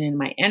approach and in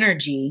my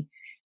energy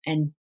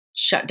and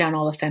shut down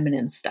all the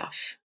feminine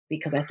stuff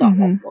because I thought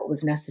that's what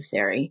was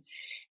necessary.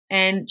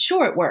 And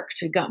sure, it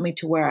worked. It got me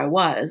to where I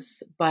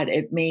was, but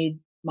it made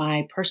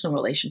my personal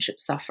relationship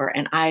suffer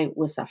and I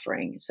was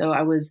suffering. So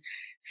I was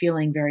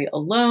feeling very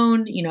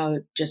alone,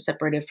 just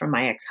separated from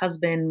my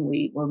ex-husband.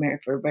 We were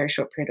married for a very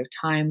short period of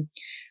time,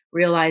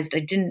 realized I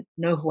didn't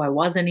know who I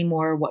was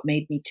anymore, what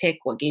made me tick,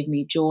 what gave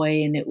me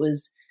joy. And it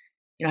was,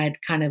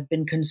 I'd kind of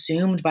been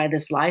consumed by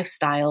this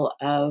lifestyle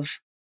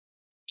of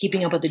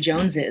keeping up with the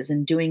Joneses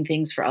and doing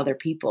things for other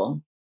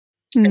people.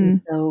 And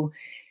so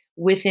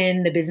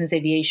within the business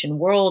aviation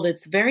world,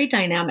 it's very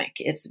dynamic.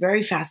 It's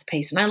very fast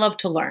paced and I love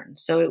to learn.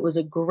 So it was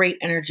a great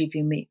energy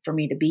for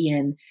me to be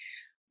in,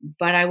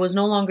 but I was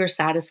no longer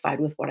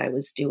satisfied with what I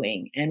was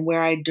doing. And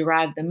where I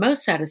derived the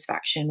most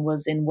satisfaction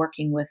was in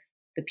working with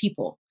the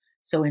people.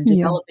 So in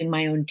developing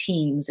my own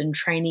teams and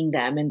training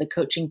them and the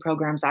coaching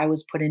programs I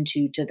was put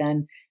into to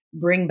then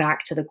bring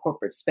back to the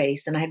corporate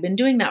space. And I had been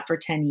doing that for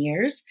 10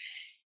 years.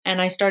 And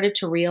I started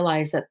to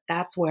realize that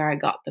that's where I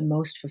got the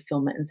most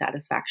fulfillment and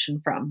satisfaction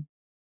from.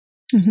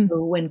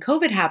 So when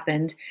COVID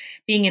happened,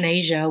 being in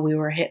Asia, we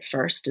were hit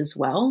first as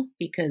well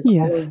because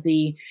all of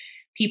the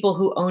people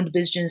who owned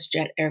business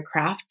jet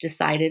aircraft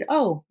decided,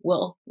 oh,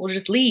 well, we'll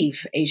just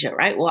leave Asia,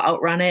 right? We'll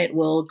outrun it.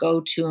 We'll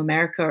go to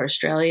America or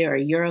Australia or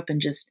Europe and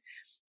just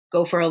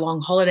go for a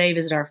long holiday,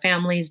 visit our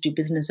families, do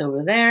business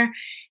over there,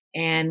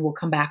 and we'll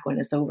come back when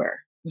it's over.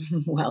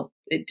 Well,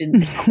 it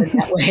didn't happen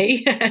that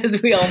way,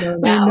 as we all know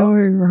now. I know,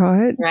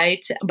 right?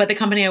 Right. But the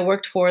company I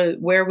worked for,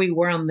 where we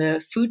were on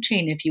the food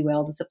chain, if you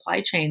will, the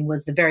supply chain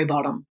was the very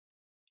bottom.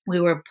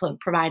 we were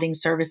providing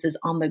services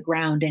on the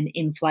ground and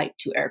in flight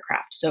to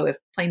aircraft. So if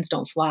planes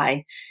don't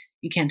fly,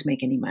 you can't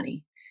make any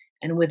money.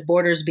 And with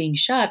borders being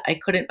shut, I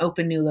couldn't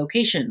open new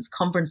locations.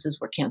 Conferences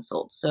were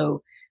canceled.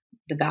 So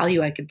the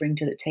value I could bring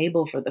to the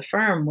table for the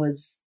firm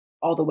was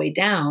all the way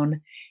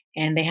down,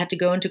 and they had to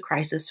go into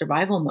crisis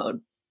survival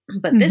mode.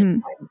 But this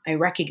time I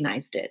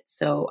recognized it.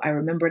 So I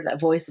remembered that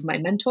voice of my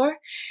mentor,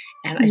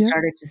 and I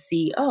started to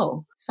see,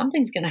 oh,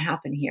 something's going to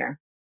happen here.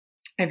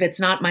 If it's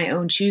not my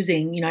own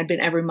choosing, I'd been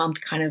every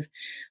month kind of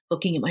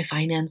looking at my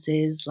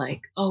finances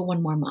like, oh,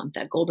 one more month.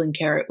 That golden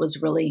carrot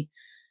was really,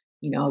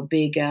 a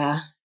big, I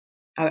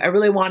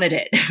really wanted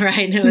it,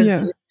 right? It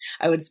was,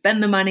 I would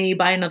spend the money,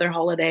 buy another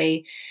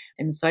holiday.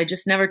 And so I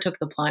just never took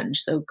the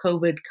plunge. So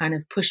COVID kind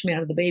of pushed me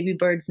out of the baby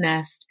bird's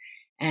nest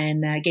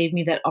and gave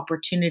me that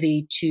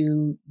opportunity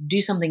to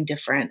do something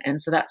different. And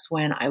so that's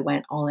when I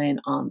went all in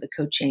on the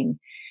coaching.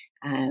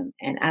 And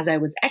as I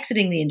was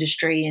exiting the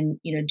industry and,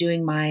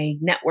 doing my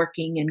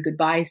networking and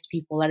goodbyes to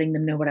people, letting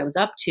them know what I was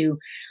up to,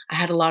 I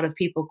had a lot of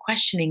people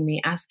questioning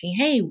me, asking,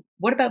 hey,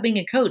 what about being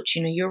a coach?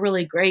 You're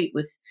really great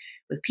with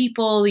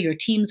people. Your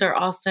teams are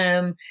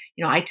awesome.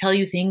 I tell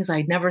you things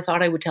I never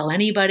thought I would tell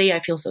anybody. I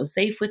feel so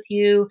safe with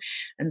you.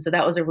 And so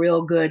that was a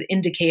real good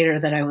indicator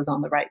that I was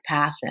on the right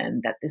path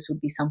and that this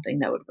would be something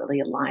that would really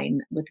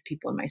align with the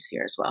people in my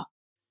sphere as well.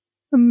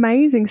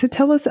 Amazing. So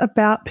tell us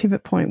about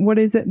Pivot Point. What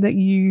is it that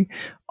you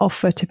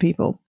offer to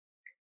people?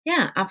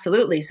 Yeah,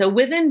 absolutely. So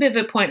within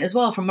Pivot Point as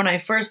well, from when I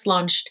first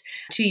launched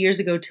 2 years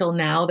ago till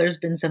now, there's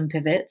been some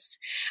pivots.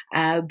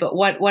 But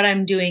what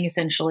I'm doing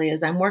essentially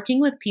is I'm working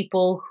with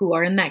people who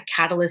are in that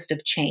catalyst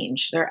of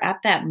change. They're at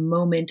that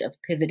moment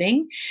of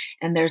pivoting,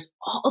 and there's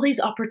all these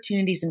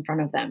opportunities in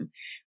front of them.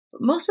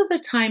 But most of the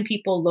time,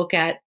 people look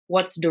at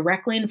what's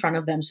directly in front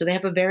of them. So they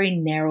have a very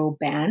narrow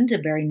band, a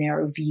very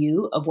narrow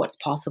view of what's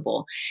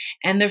possible.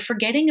 And they're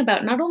forgetting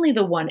about not only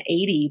the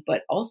 180,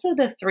 but also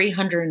the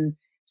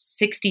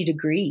 360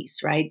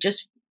 degrees, right?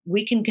 Just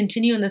we can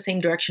continue in the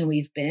same direction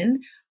we've been.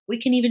 We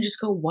can even just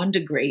go 1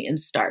 degree and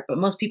start. But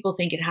most people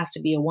think it has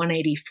to be a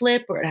 180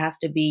 flip or it has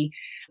to be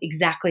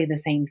exactly the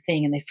same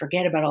thing. And they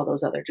forget about all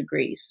those other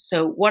degrees.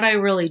 So what I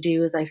really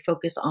do is I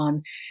focus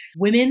on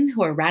women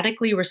who are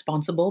radically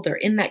responsible. They're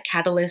in that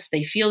catalyst.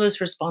 They feel this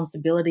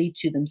responsibility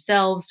to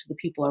themselves, to the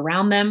people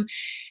around them,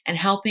 and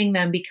helping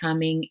them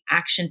becoming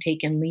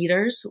action-taken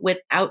leaders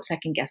without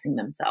second-guessing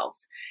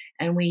themselves.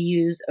 And we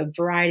use a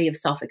variety of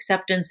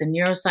self-acceptance and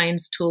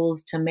neuroscience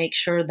tools to make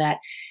sure that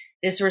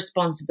this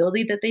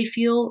responsibility that they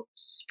feel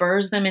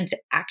spurs them into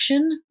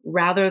action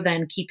rather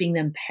than keeping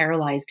them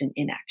paralyzed in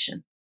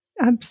inaction.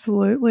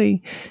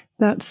 Absolutely.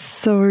 That's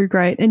so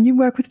great. And you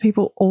work with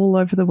people all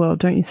over the world,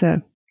 don't you,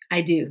 sir?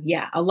 I do,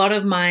 yeah. A lot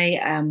of my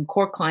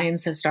core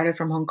clients have started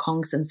from Hong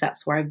Kong since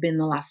that's where I've been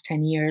the last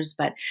 10 years.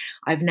 But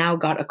I've now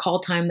got a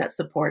call time that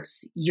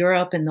supports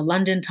Europe and the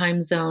London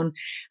time zone,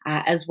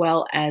 as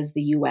well as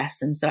the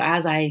US. And so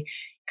as I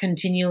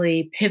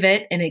continually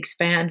pivot and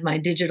expand my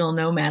digital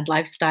nomad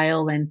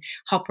lifestyle and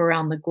hop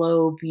around the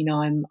globe,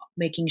 I'm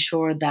making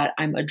sure that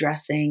I'm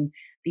addressing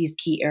these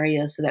key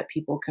areas so that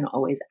people can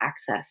always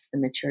access the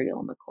material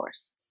in the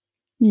course.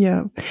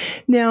 Yeah.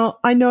 Now,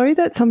 I know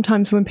that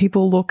sometimes when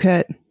people look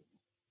at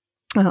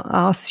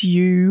us,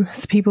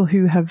 people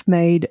who have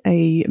made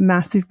a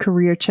massive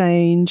career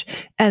change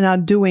and are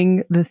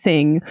doing the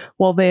thing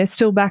while they're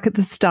still back at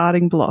the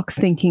starting blocks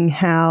thinking,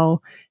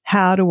 how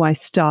do I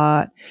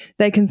start?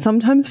 They can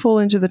sometimes fall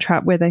into the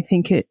trap where they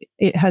think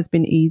it has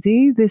been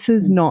easy. This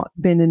has not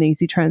been an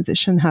easy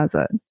transition, has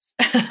it?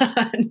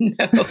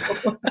 No.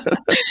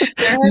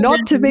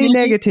 Not to be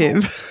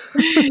negative.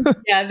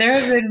 Yeah, there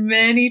have been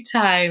many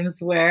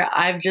times where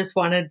I've just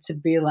wanted to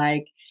be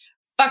like,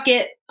 fuck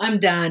it, I'm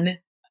done.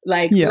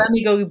 Let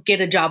me go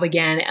get a job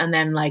again. And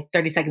then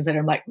 30 seconds later,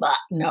 I'm like,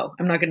 no,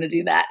 I'm not going to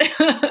do that.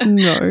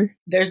 No.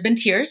 There's been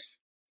tears.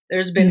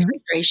 There's been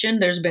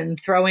frustration. There's been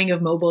throwing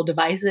of mobile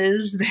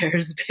devices.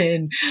 There's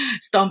been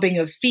stomping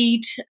of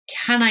feet.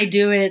 Can I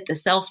do it? The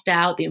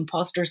self-doubt, the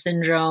imposter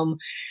syndrome,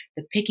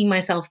 the picking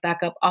myself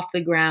back up off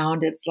the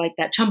ground. It's like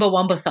that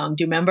Chumbawamba song.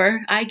 Do you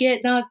remember? I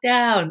get knocked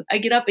down. I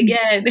get up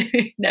again.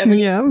 Never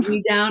get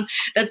me down.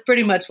 That's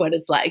pretty much what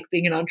it's like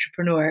being an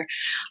entrepreneur.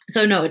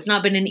 So no, it's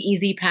not been an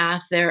easy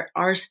path. There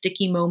are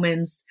sticky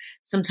moments.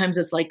 Sometimes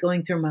it's like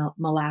going through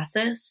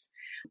molasses.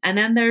 And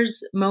then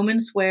there's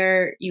moments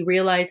where you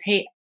realize,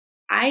 hey,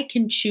 I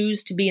can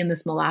choose to be in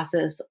this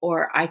molasses,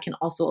 or I can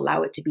also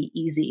allow it to be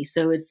easy.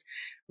 So it's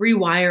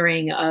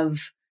rewiring of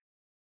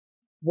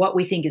what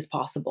we think is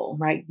possible,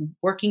 right?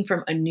 Working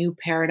from a new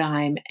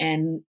paradigm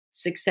and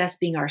success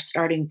being our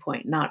starting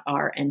point, not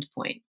our end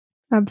point.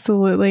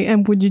 Absolutely.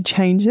 And would you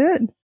change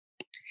it?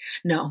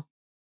 No.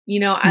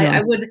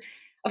 I would,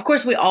 of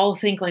course, we all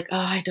think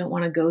I don't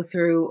want to go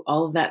through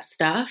all of that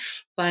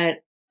stuff. But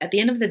at the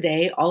end of the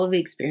day, all of the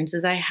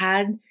experiences I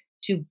had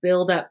to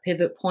build up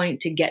Pivot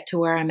Point to get to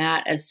where I'm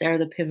at as Sarah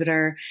the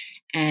Pivoter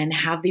and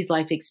have these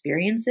life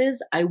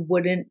experiences, I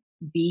wouldn't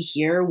be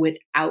here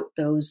without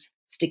those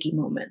sticky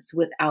moments,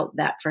 without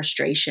that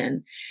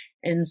frustration.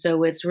 And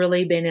so it's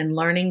really been in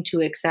learning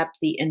to accept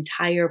the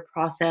entire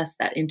process,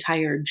 that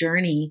entire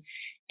journey,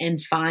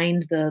 and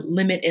find the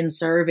limit and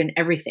serve in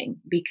everything.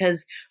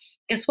 Because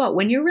guess what?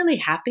 When you're really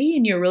happy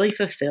and you're really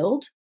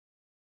fulfilled,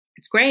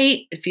 it's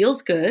great. It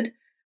feels good.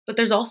 But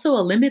there's also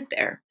a limit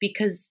there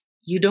because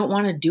you don't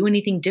want to do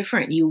anything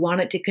different. You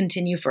want it to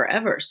continue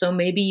forever. So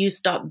maybe you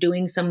stop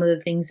doing some of the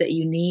things that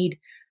you need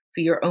for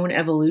your own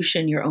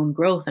evolution, your own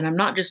growth. And I'm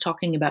not just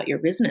talking about your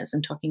business.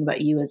 I'm talking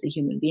about you as a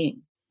human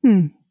being.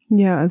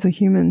 Yeah, as a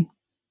human.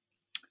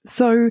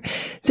 So,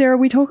 Sarah,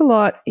 we talk a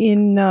lot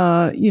in,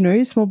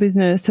 small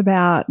business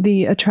about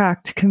the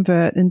attract,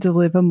 convert, and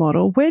deliver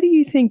model. Where do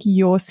you think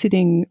you're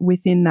sitting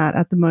within that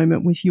at the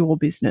moment with your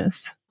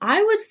business?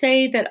 I would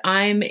say that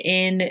I've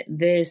been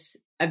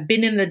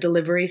in the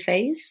delivery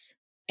phase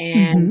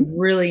and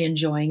really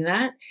enjoying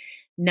that.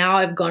 Now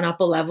I've gone up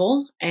a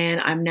level and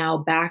I'm now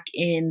back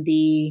in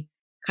the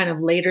kind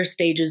of later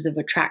stages of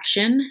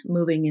attraction,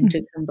 moving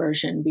into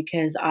conversion,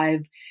 because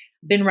I've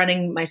been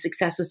running my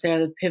Success with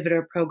Sarah the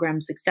Pivoter program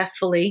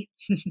successfully,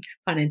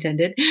 pun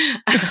intended,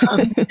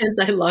 since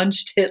I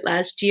launched it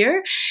last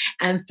year.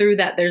 And through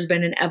that, there's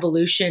been an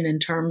evolution in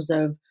terms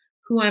of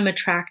who I'm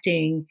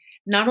attracting,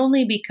 not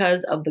only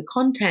because of the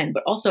content,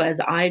 but also as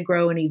I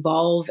grow and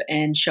evolve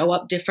and show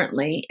up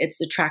differently,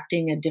 it's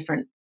attracting a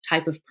different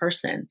type of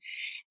person.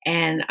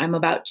 And I'm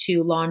about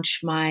to launch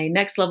my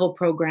next level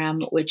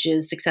program, which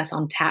is Success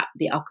on Tap,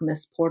 the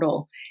Alchemist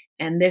Portal.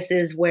 And this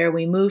is where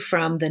we move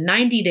from the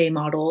 90-day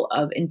model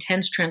of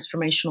intense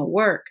transformational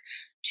work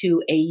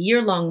to a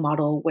year-long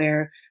model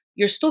where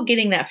you're still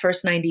getting that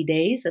first 90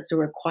 days. That's a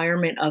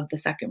requirement of the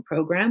second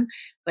program.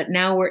 But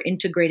now we're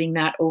integrating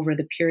that over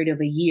the period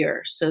of a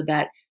year so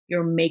that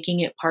you're making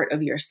it part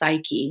of your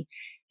psyche.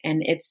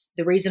 And it's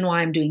the reason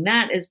why I'm doing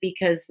that is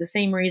because the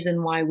same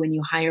reason why when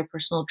you hire a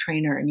personal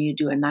trainer and you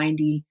do a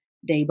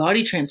 90-day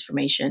body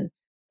transformation,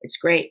 it's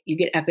great. You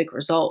get epic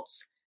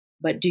results.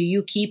 But do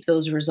you keep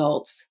those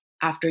results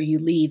after you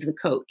leave the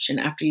coach and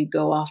after you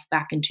go off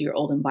back into your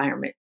old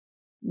environment?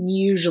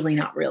 Usually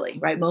not really,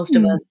 right? Most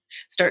of us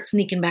start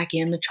sneaking back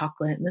in the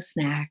chocolate and the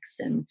snacks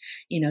and,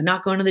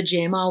 not going to the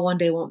gym. Oh, one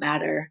day won't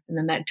matter. And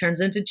then that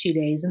turns into 2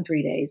 days and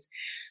 3 days.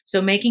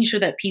 So making sure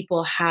that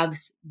people have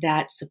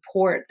that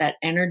support, that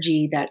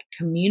energy, that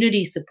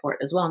community support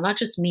as well, not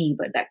just me,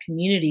 but that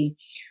community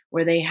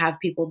where they have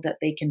people that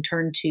they can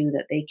turn to,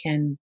 that they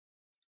can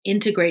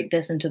integrate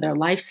this into their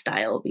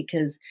lifestyle,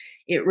 because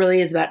it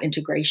really is about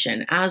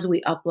integration. As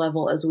we up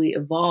level, as we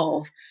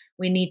evolve,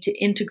 we need to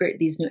integrate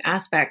these new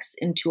aspects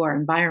into our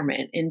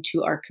environment,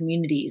 into our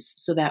communities,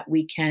 so that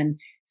we can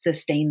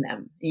sustain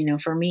them.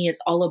 For me,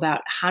 it's all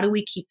about how do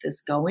we keep this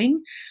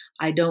going?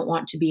 I don't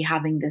want to be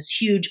having this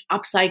huge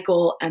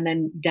upcycle and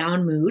then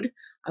down mood.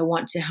 I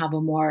want to have a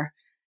more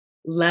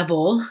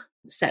level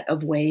set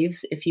of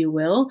waves, if you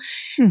will,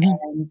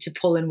 and to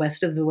pull in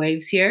west of the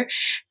waves here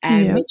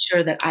and make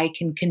sure that I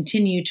can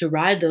continue to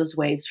ride those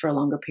waves for a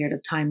longer period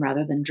of time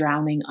rather than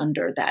drowning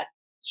under that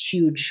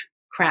huge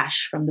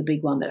crash from the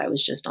big one that I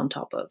was just on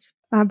top of.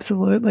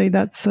 Absolutely.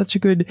 That's such a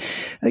good,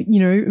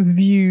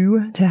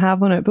 view to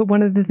have on it. But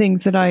one of the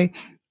things that I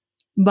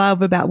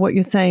love about what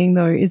you're saying,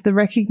 though, is the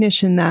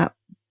recognition that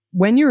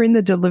when you're in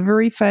the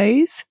delivery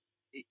phase,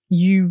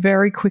 you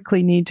very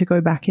quickly need to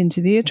go back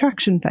into the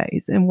attraction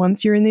phase. And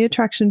once you're in the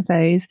attraction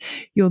phase,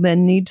 you'll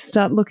then need to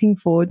start looking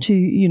forward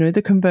to,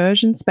 the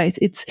conversion space.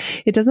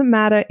 It doesn't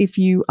matter if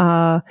you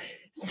are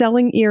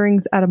selling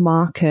earrings at a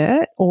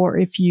market or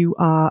if you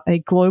are a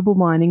global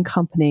mining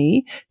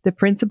company, the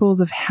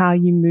principles of how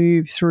you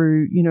move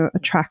through,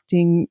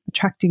 attracting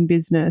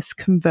business,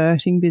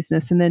 converting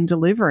business, and then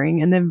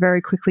delivering. And then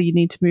very quickly you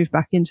need to move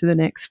back into the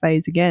next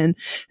phase again.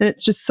 And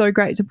it's just so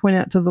great to point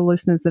out to the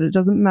listeners that it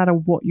doesn't matter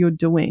what you're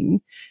doing,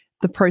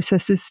 the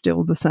process is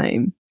still the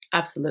same.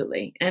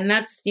 Absolutely. And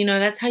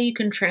that's how you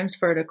can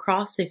transfer it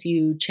across if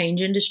you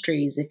change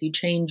industries, if you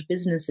change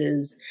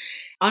businesses,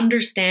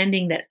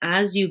 understanding that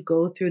as you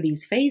go through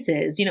these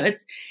phases,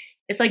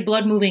 it's like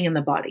blood moving in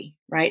the body,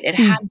 right? It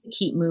has to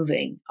keep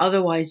moving.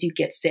 Otherwise you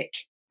get sick,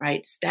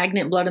 right?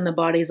 Stagnant blood in the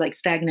body is like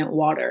stagnant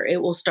water.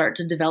 It will start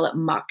to develop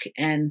muck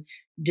and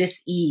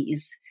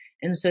dis-ease.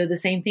 And so the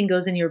same thing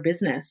goes in your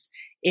business.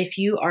 If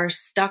you are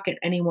stuck at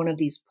any one of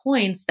these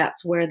points,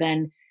 that's where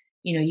then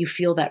you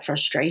feel that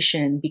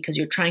frustration because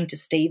you're trying to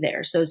stay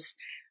there. So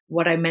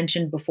what I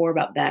mentioned before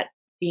about that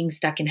being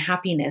stuck in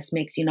happiness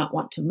makes you not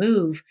want to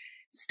move.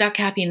 Stuck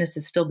happiness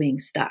is still being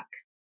stuck.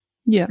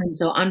 Yeah. And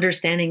so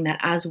understanding that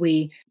as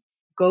we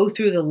go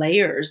through the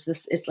layers,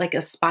 this is like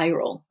a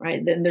spiral,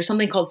 right? Then there's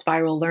something called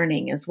spiral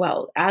learning as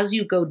well. As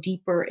you go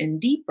deeper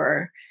and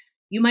deeper,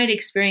 you might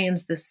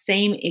experience the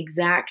same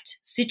exact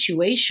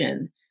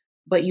situation,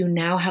 but you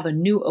now have a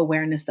new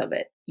awareness of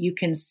it. You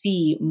can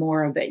see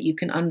more of it. You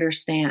can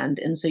understand.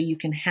 And so you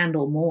can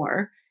handle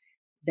more.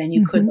 than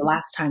you could the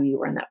last time you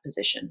were in that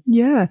position.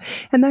 Yeah.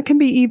 And that can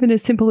be even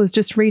as simple as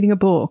just reading a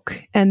book.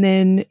 And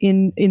then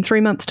in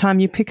 3 months' time,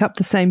 you pick up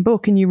the same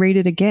book and you read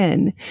it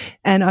again.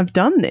 And I've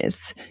done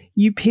this.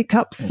 You pick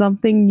up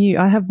something new.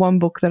 I have one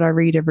book that I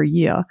read every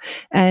year.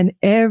 And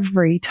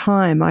every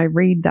time I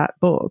read that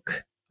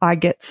book, I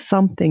get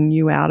something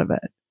new out of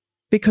it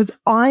because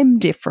I'm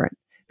different,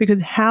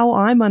 because how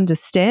I'm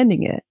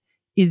understanding it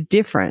is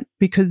different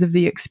because of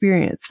the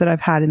experience that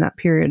I've had in that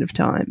period of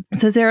time.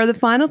 So, Sarah, the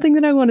final thing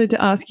that I wanted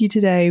to ask you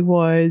today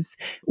was,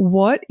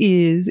 what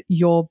is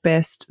your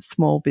best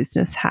small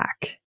business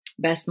hack?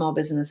 Best small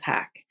business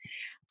hack.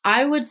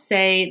 I would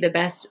say the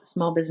best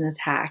small business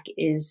hack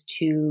is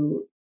to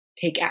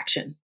take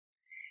action.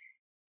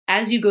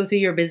 As you go through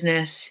your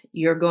business,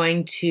 you're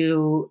going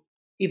to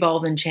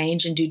evolve and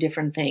change and do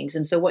different things.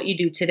 And so what you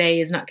do today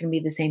is not going to be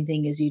the same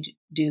thing as you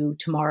do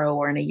tomorrow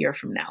or in a year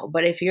from now.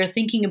 But if you're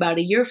thinking about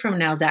a year from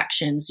now's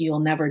actions, you'll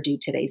never do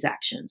today's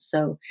actions.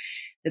 So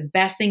the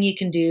best thing you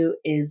can do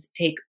is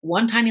take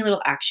one tiny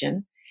little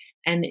action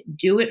and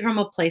do it from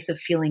a place of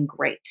feeling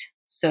great.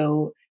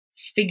 So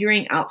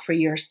figuring out for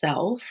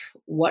yourself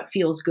what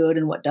feels good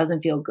and what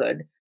doesn't feel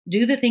good.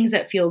 Do the things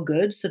that feel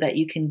good so that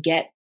you can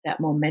get that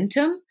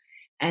momentum,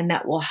 and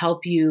that will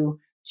help you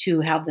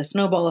to have the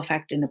snowball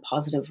effect in a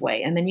positive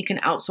way. And then you can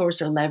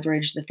outsource or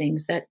leverage the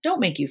things that don't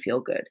make you feel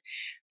good.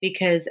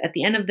 Because at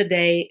the end of the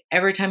day,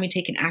 every time you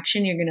take an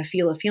action, you're going to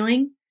feel a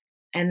feeling,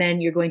 and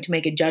then you're going to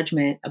make a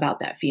judgment about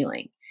that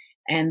feeling.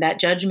 And that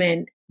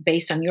judgment,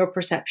 based on your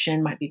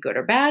perception, might be good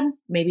or bad.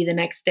 Maybe the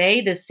next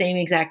day, the same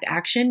exact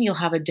action, you'll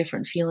have a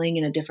different feeling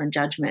and a different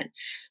judgment.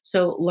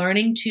 So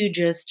learning to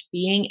just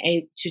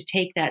to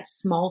take that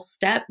small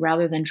step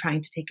rather than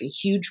trying to take a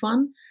huge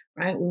one,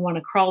 right? We want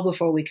to crawl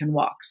before we can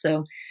walk.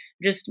 So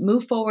just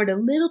move forward a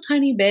little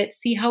tiny bit,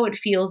 see how it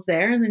feels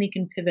there, and then you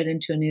can pivot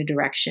into a new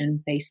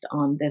direction based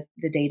on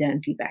the data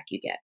and feedback you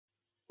get.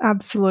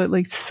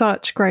 Absolutely.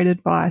 Such great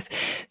advice.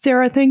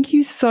 Sarah, thank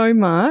you so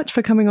much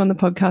for coming on the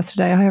podcast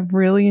today. I have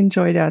really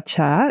enjoyed our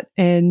chat,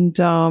 and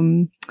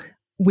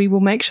we will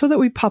make sure that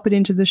we pop it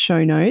into the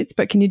show notes.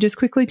 But can you just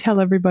quickly tell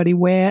everybody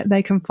where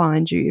they can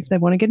find you if they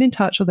want to get in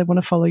touch or they want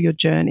to follow your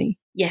journey?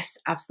 Yes,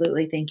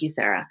 absolutely. Thank you,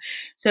 Sarah.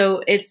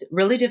 So it's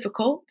really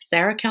difficult.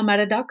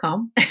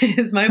 sarahcalmetta.com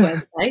is my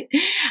website.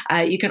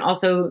 You can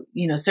also,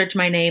 search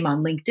my name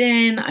on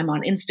LinkedIn. I'm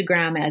on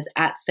Instagram as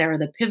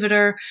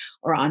 @SarahThePivoter,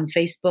 or on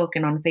Facebook.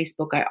 And on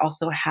Facebook, I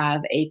also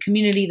have a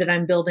community that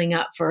I'm building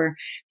up for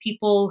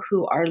people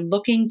who are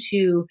looking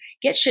to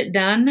get shit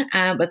done,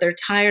 but they're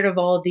tired of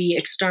all the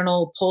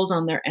external pulls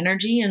on their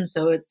energy. And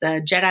so it's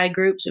a Jedi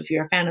group. So if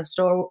you're a fan of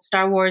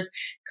Star Wars,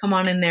 come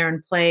on in there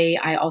and play.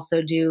 I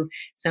also do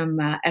some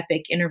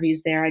epic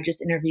interviews there. I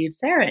just interviewed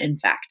Sarah, in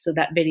fact. So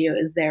that video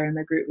is there in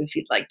the group if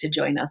you'd like to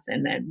join us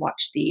and then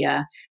watch the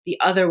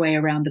other way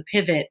around, the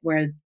pivot,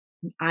 where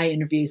I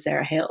interview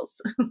Sarah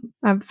Hales.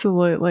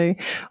 Absolutely.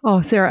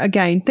 Oh, Sarah,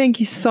 again, thank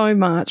you so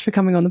much for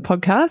coming on the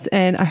podcast.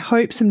 And I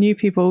hope some new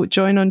people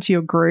join onto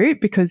your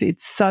group because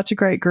it's such a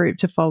great group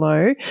to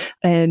follow.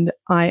 And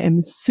I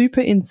am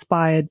super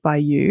inspired by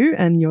you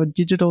and your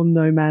digital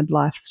nomad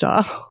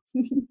lifestyle.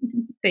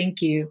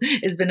 Thank you.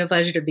 It's been a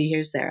pleasure to be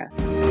here, Sarah.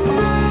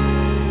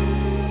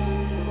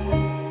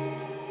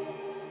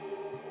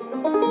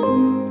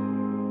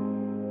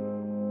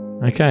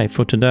 Okay,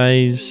 for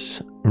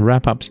today's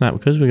wrap-up snap,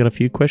 because we've got a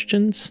few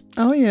questions.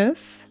 Oh,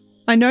 yes.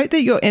 I note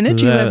that your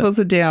energy levels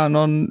are down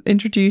on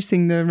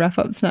introducing the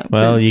wrap-up snap.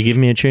 Well, you give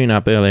me a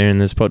tune-up earlier in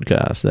this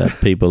podcast that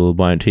people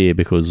won't hear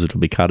because it'll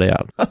be cut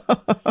out.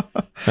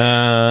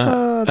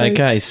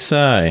 Okay,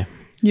 so...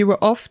 You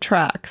were off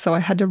track, so I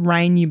had to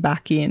rein you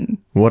back in.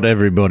 What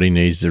everybody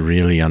needs to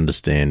really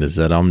understand is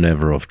that I'm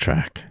never off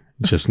track.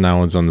 It's just no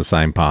one's on the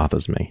same path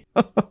as me.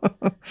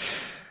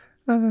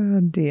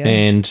 Oh, dear.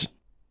 And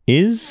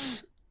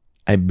is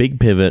a big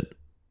pivot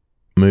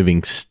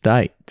moving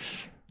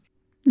states?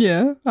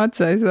 Yeah, I'd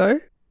say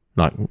so.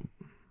 Like,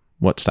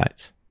 what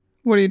states?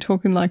 What are you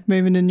talking, like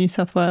moving to New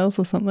South Wales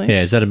or something?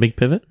 Yeah, is that a big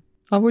pivot?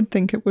 I would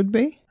think it would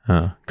be.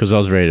 Because I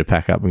was ready to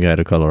pack up and go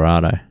to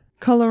Colorado.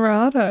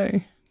 Colorado.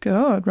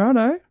 God,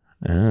 righto.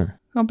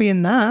 I'll be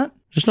in that.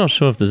 Just not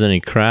sure if there's any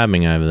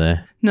crabbing over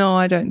there. No,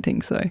 I don't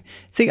think so.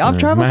 See, I've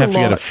travelled a lot. I have to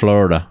go to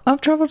Florida. I've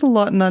travelled a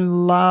lot and I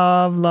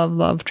love, love,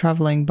 love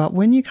travelling. But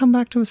when you come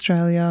back to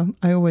Australia,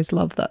 I always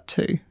love that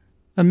too.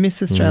 I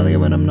miss Australia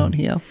when I'm not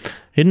here.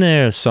 Isn't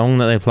there a song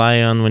that they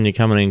play on when you're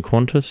coming in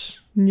Qantas?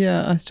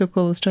 Yeah, I still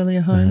call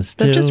Australia home.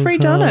 They've just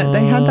redone it.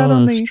 They had that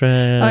on the...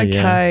 Australia.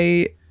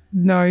 Okay,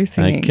 no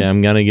singing. Okay,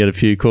 I'm going to get a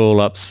few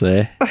call-ups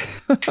there.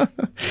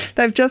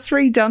 They've just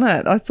redone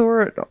it. I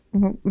saw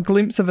a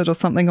glimpse of it or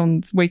something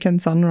on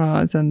Weekend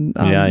Sunrise, and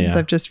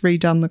they've just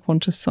redone the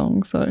Qantas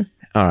song. So,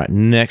 all right,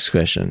 next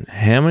question.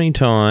 How many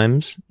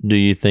times do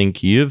you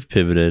think you've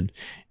pivoted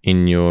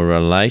in your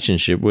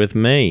relationship with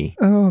me?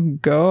 Oh,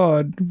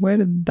 God. Where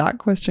did that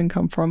question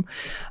come from?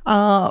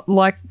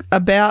 Like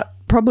about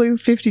probably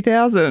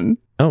 50,000.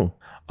 Oh,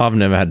 I've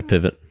never had to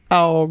pivot.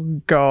 Oh,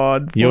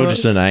 God. You're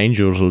just an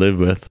angel to live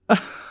with.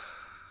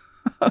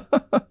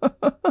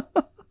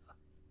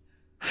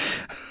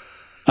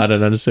 I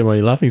don't understand why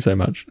you're laughing so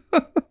much.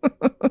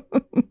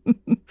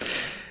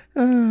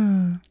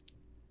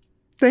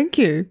 Thank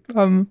you.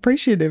 I'm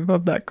appreciative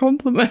of that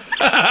compliment.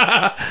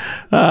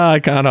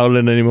 I can't hold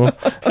it anymore.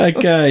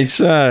 Okay,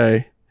 so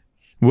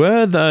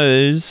were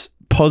those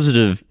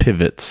positive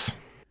pivots?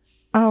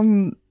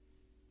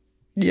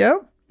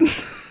 Yep.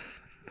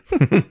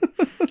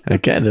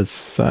 Okay,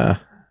 that's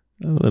a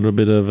little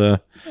bit of a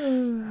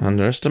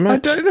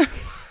underestimate.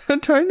 I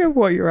don't know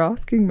what you're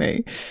asking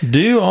me.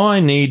 Do I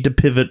need to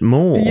pivot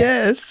more?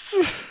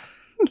 Yes.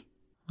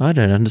 I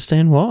don't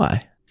understand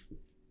why.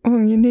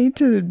 Well, you need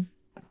to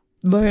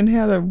learn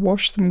how to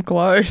wash some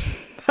clothes.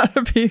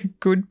 That'd be a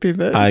good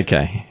pivot.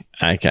 Okay.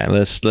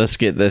 Let's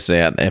get this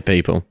out there,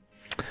 people.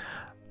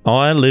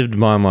 I lived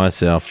by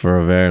myself for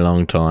a very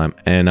long time,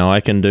 and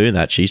I can do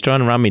that. She's trying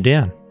to run me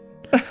down.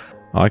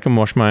 I can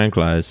wash my own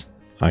clothes.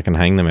 I can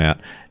hang them out,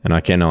 and I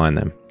can iron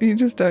them. You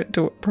just don't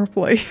do it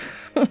properly.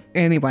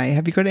 Anyway,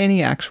 have you got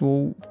any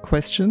actual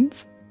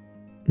questions?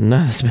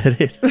 No, that's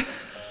about it.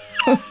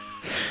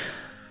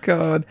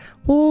 God.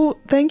 Well,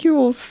 thank you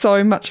all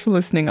so much for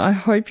listening. I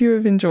hope you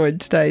have enjoyed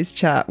today's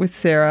chat with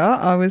Sarah.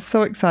 I was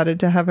so excited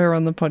to have her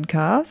on the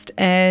podcast,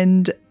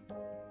 and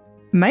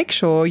make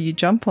sure you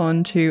jump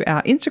on to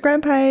our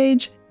Instagram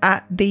page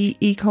at the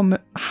Ecom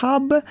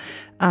Hub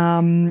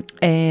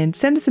and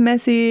send us a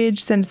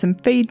message, send us some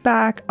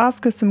feedback,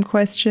 ask us some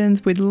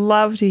questions. We'd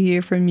love to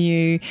hear from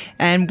you,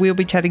 and we'll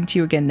be chatting to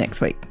you again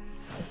next week.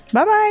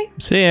 Bye-bye.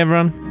 See you,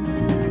 everyone.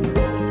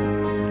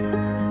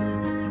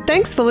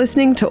 Thanks for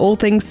listening to All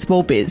Things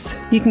Small Biz.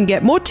 You can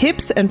get more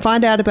tips and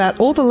find out about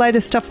all the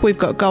latest stuff we've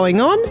got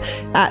going on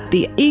at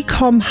the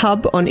Ecom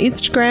Hub on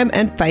Instagram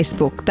and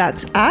Facebook.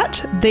 That's at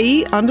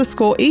 _ECOMM_HUB.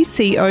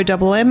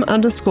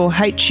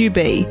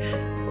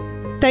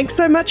 Thanks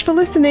so much for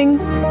listening.